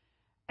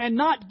and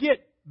not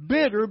get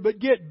bitter but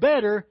get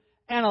better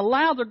and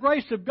allow the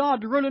grace of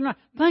God to rule in.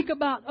 Think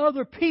about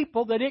other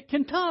people that it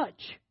can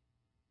touch.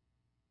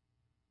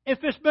 If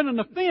it's been an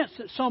offense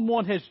that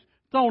someone has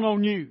thrown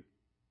on you.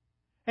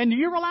 And do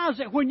you realize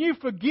that when you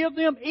forgive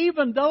them,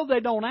 even though they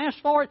don't ask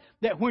for it,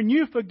 that when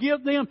you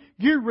forgive them,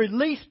 you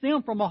release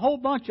them from a whole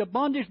bunch of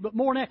bondage, but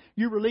more than that,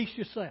 you release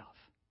yourself.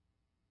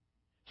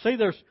 See,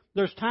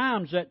 there's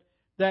times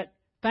that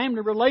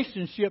family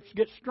relationships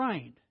get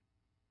strained.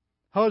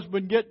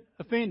 Husband get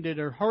offended,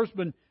 or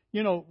husband,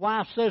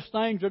 wife says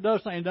things or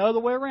does things. The other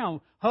way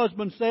around.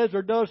 Husband says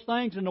or does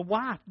things and the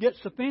wife gets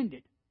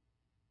offended.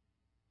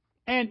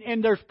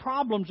 And there's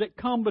problems that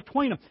come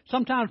between them.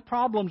 Sometimes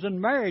problems in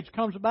marriage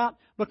comes about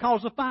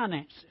because of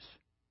finances.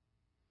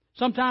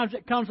 Sometimes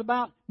it comes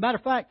about, matter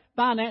of fact,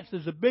 finance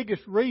is the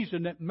biggest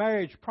reason that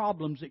marriage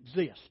problems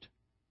exist.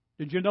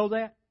 Did you know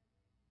that?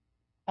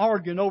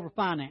 Arguing over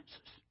finances.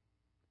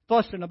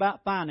 Fussing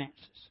about finances.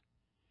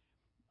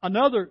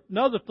 Another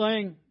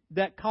thing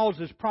that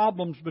causes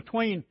problems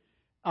between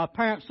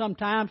parents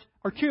sometimes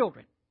are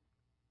children.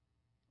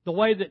 The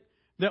way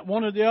that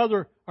one or the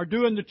other are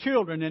doing the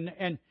children,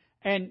 and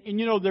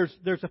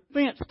there's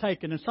offense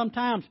taken, and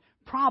sometimes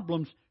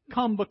problems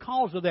come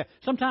because of that.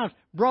 Sometimes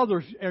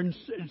brothers and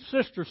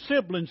sisters,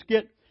 siblings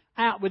get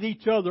out with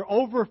each other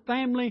over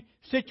family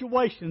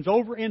situations,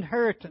 over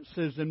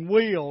inheritances and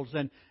wills,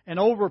 and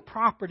over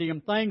property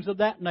and things of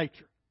that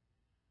nature.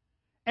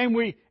 And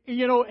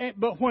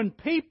but when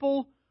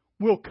people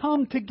will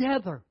come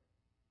together,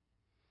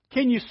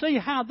 can you see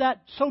how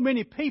that so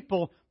many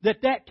people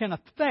that can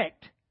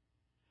affect?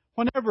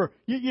 Whenever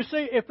you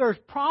see, if there's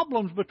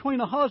problems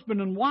between a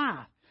husband and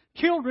wife,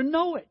 children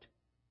know it.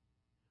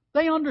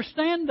 They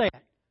understand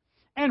that.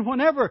 And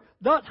whenever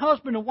that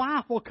husband and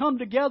wife will come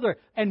together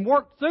and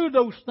work through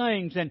those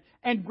things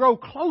and grow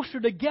closer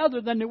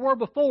together than they were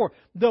before,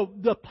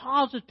 the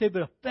positive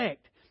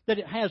effect that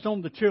it has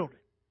on the children.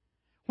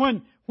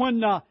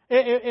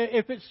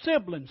 If it's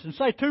siblings, and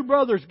say two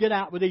brothers get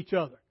out with each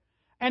other,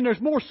 and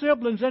there's more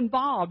siblings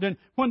involved, and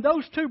when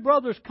those two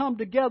brothers come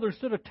together,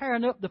 instead of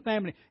tearing up the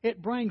family,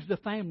 it brings the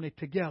family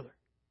together.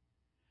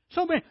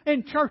 So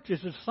in churches,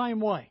 it's the same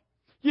way.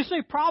 You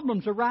see,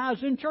 problems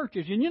arise in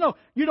churches, and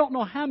you don't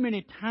know how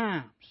many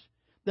times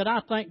that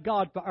I thank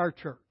God for our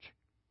church.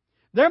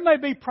 There may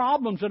be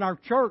problems in our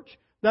church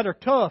that are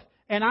tough,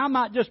 and I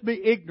might just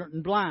be ignorant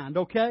and blind,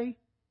 okay?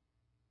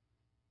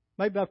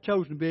 Maybe I've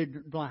chosen to be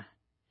ignorant and blind.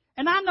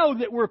 And I know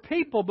that we're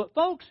people, but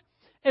folks,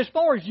 as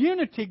far as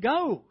unity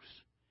goes,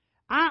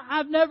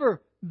 I've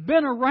never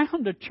been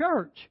around a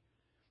church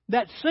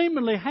that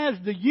seemingly has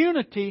the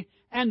unity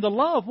and the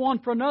love one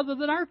for another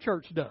that our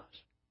church does.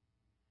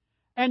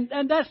 And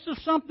that's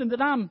just something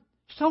that I'm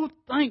so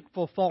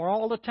thankful for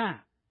all the time.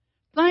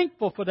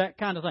 Thankful for that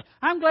kind of thing.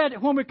 I'm glad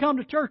that when we come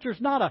to church,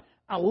 there's not an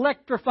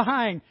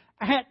electrifying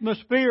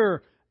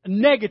atmosphere,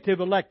 negative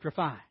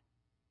electrifying.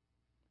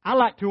 I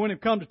like to, when we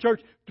come to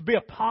church, to be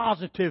a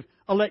positive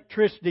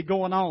electricity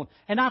going on.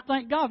 And I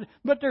thank God.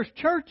 But there's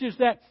churches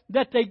that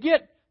they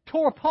get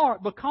tore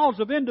apart because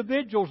of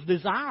individuals'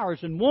 desires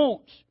and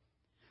wants.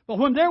 But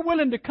when they're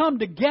willing to come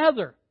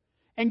together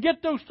and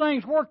get those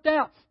things worked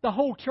out, the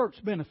whole church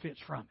benefits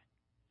from it.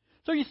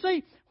 So you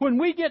see, when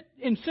we get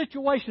in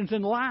situations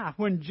in life,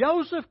 when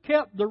Joseph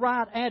kept the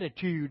right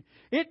attitude,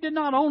 it did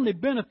not only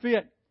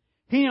benefit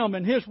him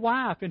and his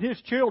wife and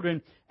his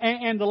children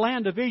and the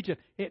land of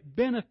Egypt, it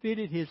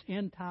benefited his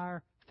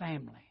entire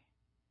family.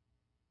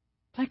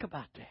 Think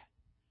about that.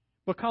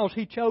 Because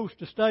he chose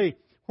to stay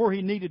where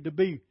he needed to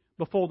be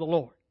before the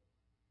Lord.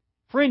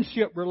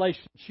 Friendship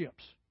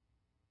relationships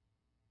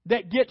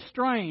that get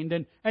strained.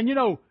 And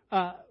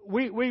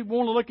we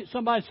want to look at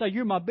somebody and say,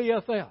 you're my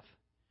BFF.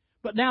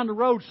 But down the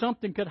road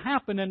something could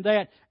happen in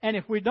that. And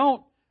if we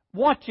don't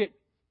watch it,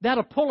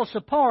 that'll pull us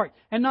apart.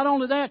 And not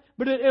only that,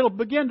 but it'll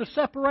begin to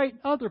separate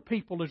other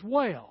people as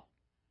well.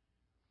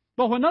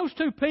 But when those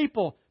two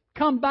people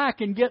come back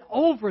and get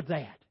over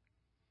that,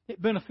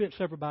 it benefits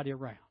everybody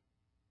around.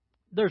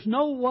 There's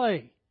no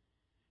way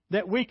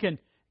that we can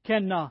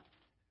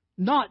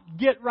not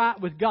get right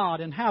with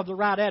God and have the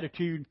right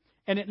attitude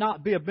and it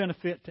not be a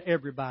benefit to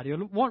everybody.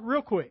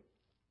 Real quick.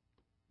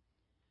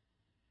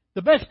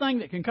 The best thing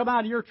that can come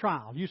out of your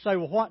trial, you say,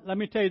 well, what? Let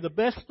me tell you the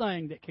best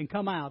thing that can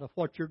come out of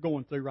what you're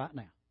going through right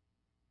now.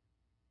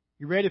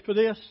 You ready for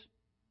this?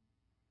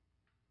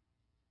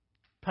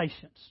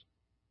 Patience.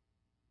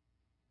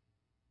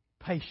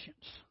 Patience.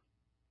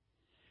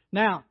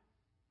 Now,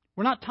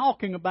 we're not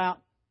talking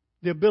about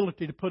the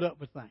ability to put up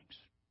with things.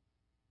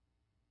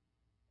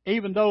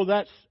 Even though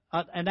that's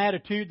an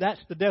attitude,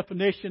 that's the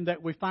definition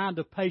that we find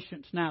of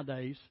patience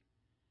nowadays,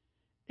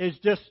 is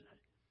just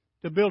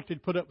the ability to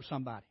put up with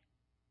somebody.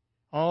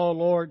 Oh,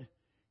 Lord,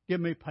 give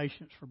me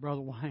patience for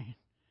Brother Wayne.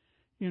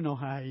 You know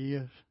how he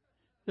is.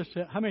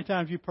 How many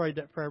times you prayed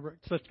that prayer?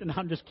 No,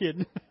 I'm just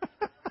kidding.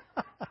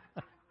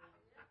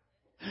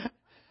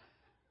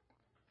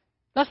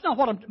 That's not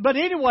what I'm... But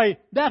anyway,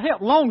 that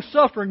helped.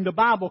 Long-suffering, the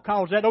Bible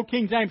calls that. Old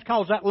King James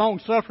calls that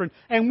long-suffering.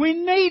 And we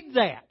need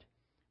that.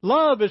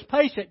 Love is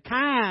patient,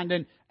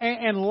 kind,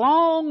 and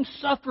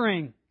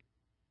long-suffering.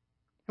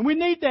 And we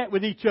need that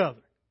with each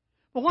other.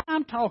 But what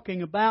I'm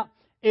talking about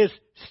is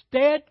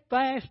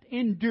steadfast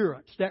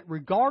endurance, that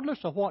regardless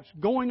of what's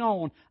going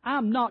on,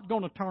 I'm not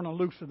going to turn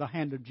loose of the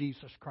hand of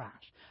Jesus Christ.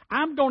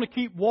 I'm going to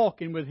keep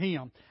walking with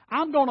Him.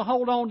 I'm going to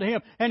hold on to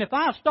Him. And if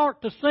I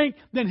start to sink,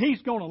 then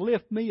He's going to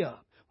lift me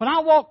up. When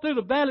I walk through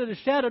the valley of the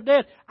shadow of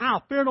death,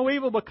 I'll fear no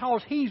evil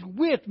because He's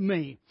with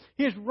me.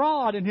 His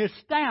rod and His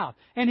staff,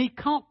 and He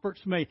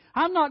comforts me.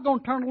 I'm not going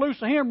to turn loose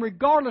of Him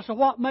regardless of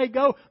what may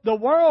go. The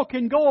world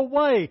can go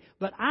away,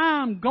 but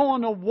I'm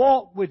going to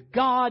walk with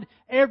God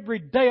every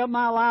day of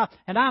my life,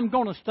 and I'm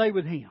going to stay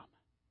with Him.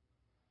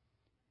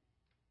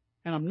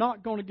 And I'm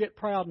not going to get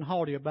proud and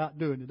haughty about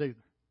doing it either.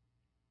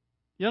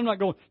 I'm not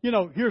going,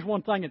 here's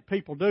one thing that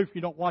people do if you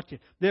don't watch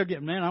it. They'll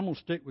get, man, I'm going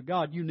to stick with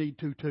God. You need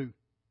to too.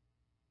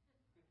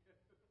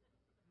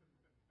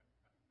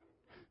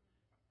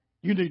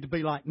 You need to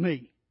be like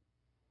me.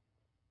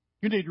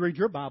 You need to read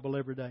your Bible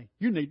every day.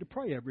 You need to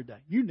pray every day.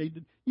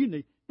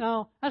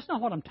 No, that's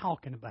not what I'm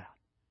talking about.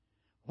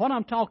 What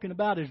I'm talking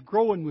about is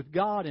growing with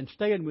God and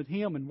staying with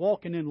Him and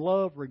walking in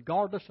love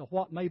regardless of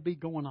what may be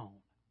going on.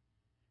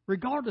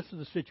 Regardless of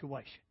the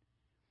situation.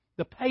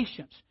 The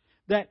patience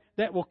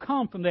that will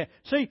come from that.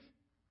 See,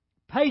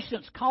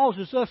 patience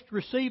causes us to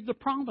receive the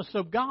promise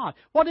of God.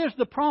 What is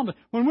the promise?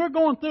 When we're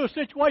going through a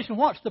situation,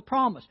 what's the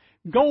promise?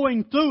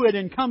 Going through it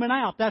and coming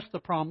out, that's the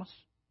promise.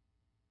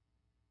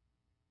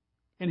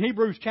 In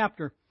Hebrews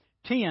chapter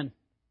 10,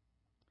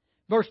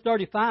 verse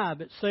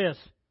 35, it says,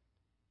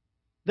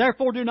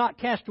 "Therefore do not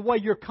cast away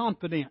your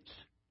confidence,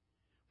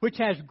 which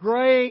has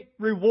great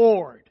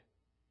reward."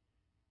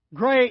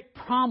 Great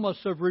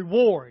promise of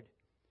reward.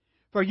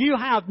 "For you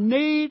have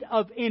need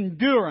of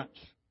endurance."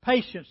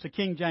 Patience, the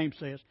King James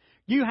says.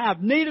 You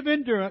have need of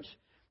endurance,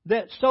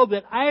 so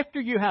that after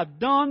you have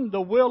done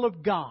the will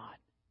of God,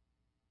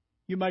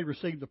 you may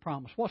receive the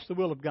promise. What's the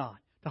will of God?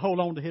 To hold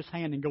on to His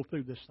hand and go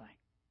through this thing.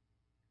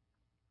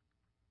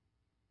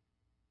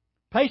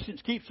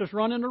 Patience keeps us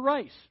running a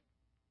race.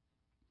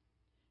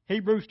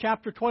 Hebrews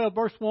chapter 12,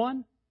 verse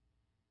 1.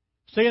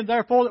 "Seeing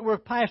therefore that we're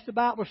passed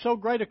about with so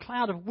great a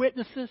cloud of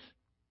witnesses,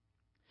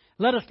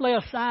 let us lay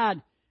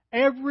aside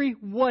every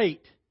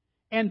weight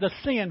and the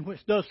sin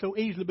which does so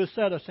easily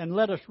beset us, and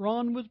let us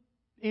run with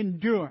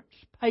endurance,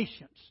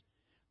 patience,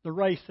 the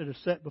race that is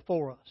set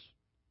before us."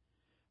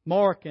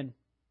 Mark and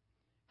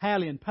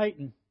Hallie and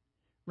Peyton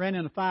ran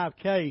in a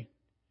 5K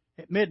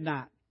at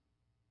midnight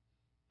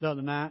the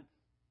other night,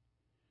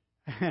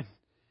 and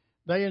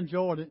they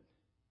enjoyed it.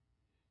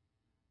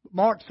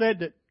 Mark said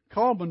that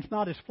Coleman's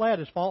not as flat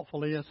as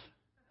Faultville is.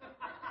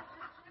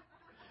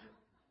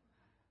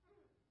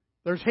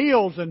 There's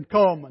hills in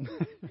Coleman.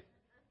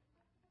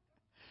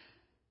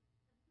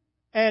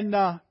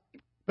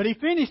 But he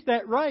finished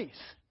that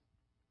race,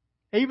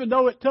 even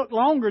though it took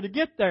longer to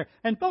get there.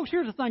 And folks,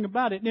 here's the thing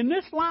about it. In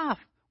this life,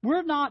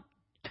 we're not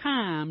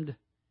timed.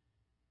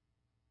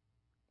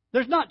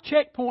 There's not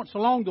checkpoints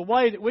along the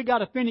way that we got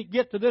to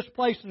get to this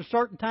place at a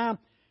certain time.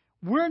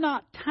 We're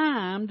not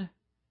timed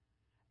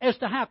as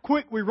to how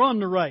quick we run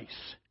the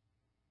race.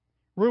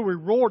 We're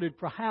rewarded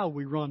for how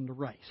we run the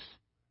race.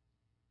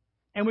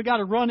 And we got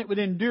to run it with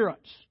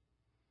endurance.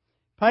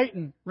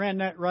 Peyton ran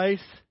that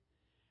race,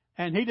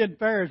 and he didn't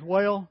fare as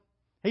well.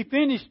 He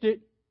finished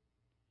it,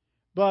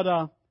 but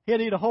he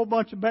had eaten a whole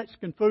bunch of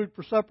Mexican food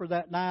for supper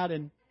that night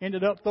and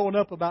ended up throwing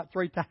up about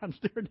 3 times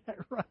during that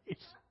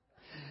race.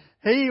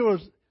 He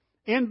was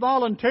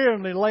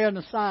involuntarily laying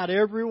aside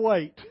every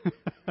weight.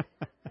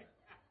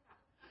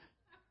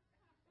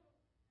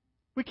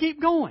 We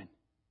keep going.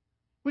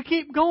 We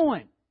keep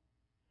going.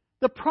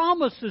 The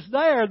promise is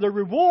there. The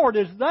reward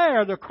is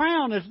there. The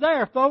crown is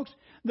there, folks.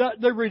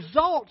 The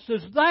results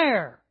is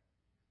there.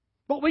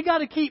 But we got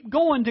to keep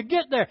going to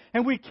get there.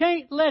 And we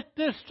can't let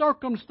this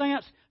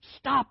circumstance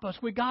stop us.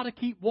 We got to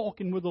keep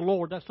walking with the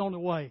Lord. That's the only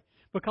way.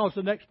 Because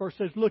the next verse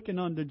says, looking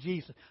unto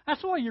Jesus.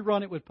 That's the way you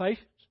run it with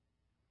patience.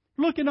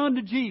 Looking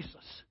unto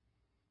Jesus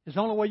is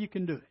the only way you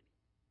can do it.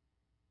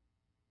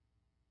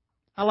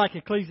 I like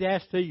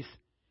Ecclesiastes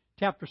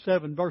chapter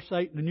 7, verse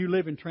 8 in the New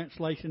Living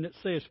Translation. It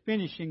says,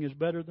 finishing is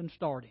better than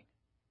starting.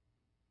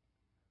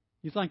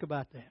 You think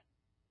about that.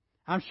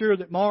 I'm sure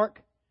that Mark,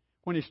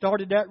 when he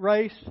started that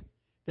race,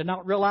 did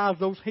not realize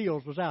those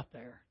hills was out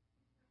there.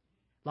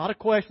 A lot of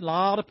questions, a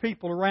lot of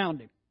people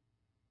around him.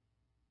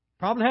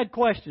 Probably had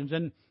questions,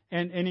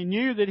 and he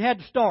knew that he had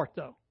to start,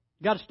 though.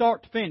 You got to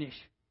start to finish.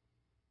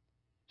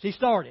 So he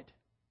started.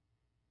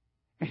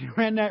 And he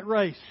ran that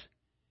race.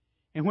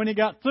 And when he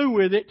got through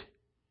with it,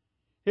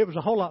 it was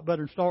a whole lot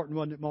better than starting,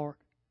 wasn't it, Mark?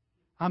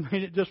 I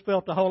mean, it just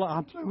felt a whole lot.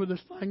 I'm through with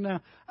this thing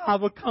now.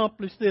 I've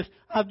accomplished this.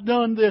 I've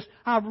done this.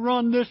 I've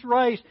run this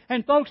race.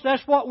 And folks,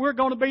 that's what we're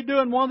going to be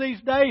doing one of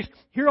these days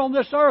here on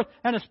this earth.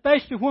 And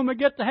especially when we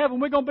get to heaven,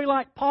 we're going to be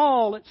like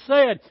Paul that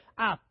said,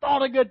 I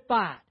fought a good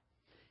fight.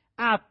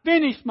 I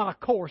finished my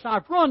course.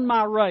 I've run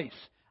my race.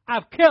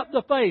 I've kept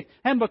the faith.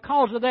 And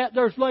because of that,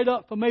 there's laid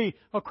up for me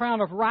a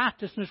crown of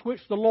righteousness, which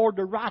the Lord,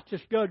 the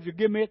righteous judge, will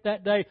give me at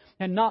that day,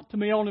 and not to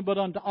me only, but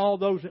unto all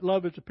those that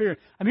love His appearing.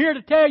 I'm here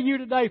to tell you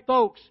today,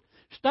 folks,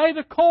 stay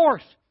the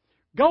course.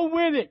 Go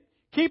with it.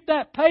 Keep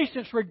that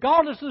patience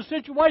regardless of the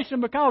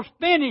situation, because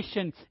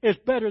finishing is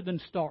better than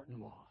starting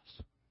was.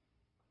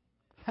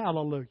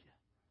 Hallelujah.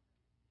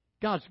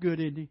 God's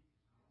good, isn't He?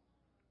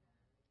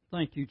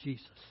 Thank you,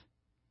 Jesus.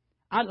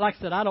 Like I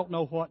said, I don't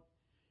know what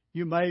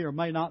you may or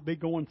may not be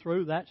going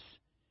through. That's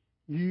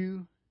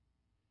you.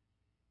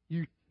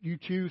 You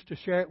choose to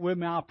share it with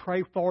me. I'll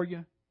pray for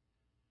you.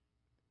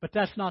 But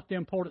that's not the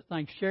important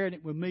thing. Sharing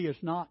it with me is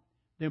not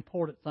the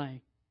important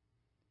thing.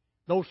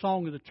 The old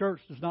song of the church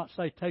does not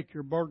say, take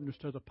your burdens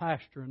to the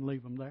pastor and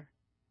leave them there.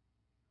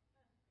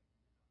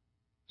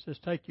 It says,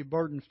 take your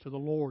burdens to the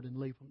Lord and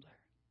leave them there.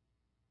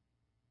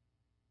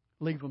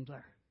 Leave them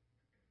there.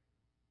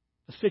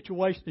 The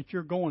situation that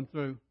you're going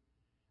through,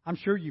 I'm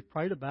sure you've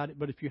prayed about it,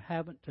 but if you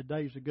haven't,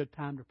 today is a good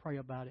time to pray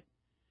about it.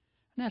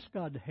 And ask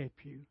God to help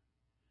you.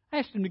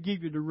 Ask Him to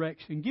give you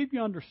direction, give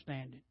you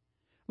understanding.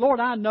 Lord,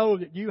 I know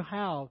that you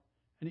have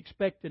an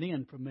expected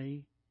end for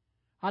me.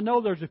 I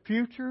know there's a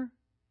future,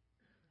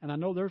 and I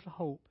know there's a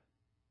hope.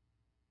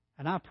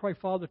 And I pray,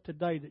 Father,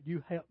 today that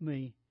you help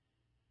me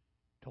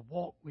to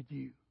walk with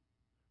you.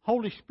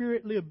 Holy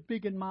Spirit, live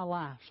big in my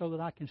life so that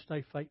I can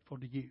stay faithful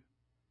to you.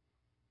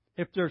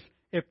 If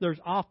there's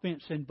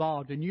offense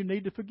involved and you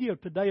need to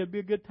forgive, today would be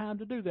a good time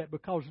to do that,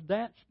 because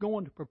that's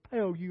going to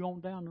propel you on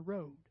down the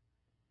road.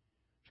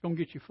 It's going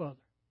to get you further.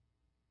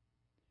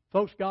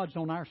 Folks, God's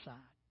on our side.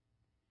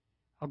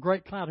 A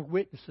great cloud of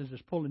witnesses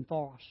is pulling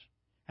for us.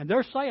 And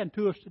they're saying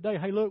to us today,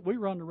 hey, look, we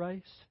run the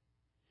race.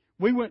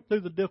 We went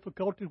through the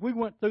difficulties. We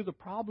went through the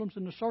problems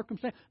and the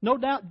circumstances. No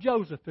doubt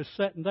Joseph is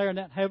sitting there in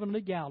that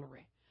heavenly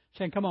gallery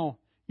saying, come on,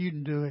 you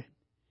can do it.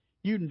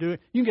 You can do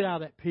it. You can get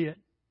out of that pit.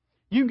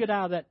 You can get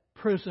out of that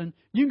prison.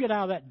 You can get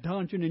out of that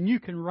dungeon, and you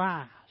can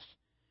rise.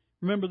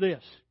 Remember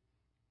this.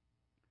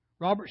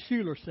 Robert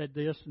Schuller said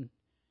this, and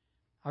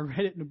I read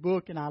it in a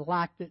book, and I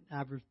liked it.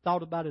 I've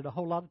thought about it a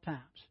whole lot of times.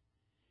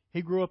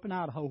 He grew up in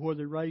Idaho where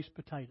they raised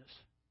potatoes.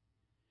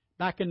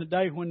 Back in the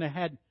day when they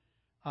had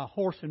a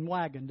horse and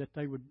wagon that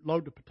they would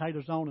load the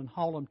potatoes on and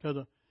haul them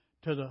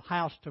to the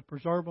house to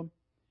preserve them.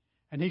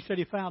 And he said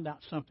he found out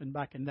something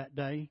back in that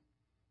day.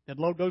 They'd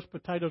load those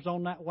potatoes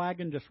on that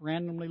wagon, just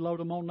randomly load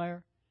them on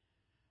there.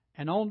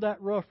 And on that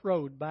rough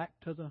road back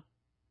to the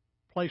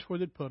place where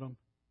they'd put them,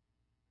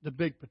 the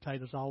big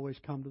potatoes always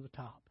come to the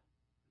top.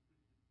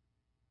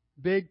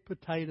 Big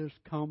potatoes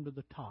come to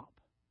the top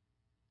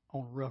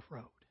on a rough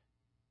road.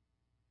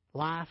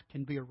 Life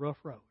can be a rough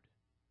road,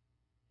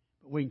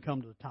 but we can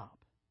come to the top.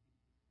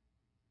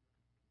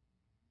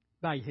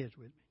 Bow your heads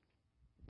with me.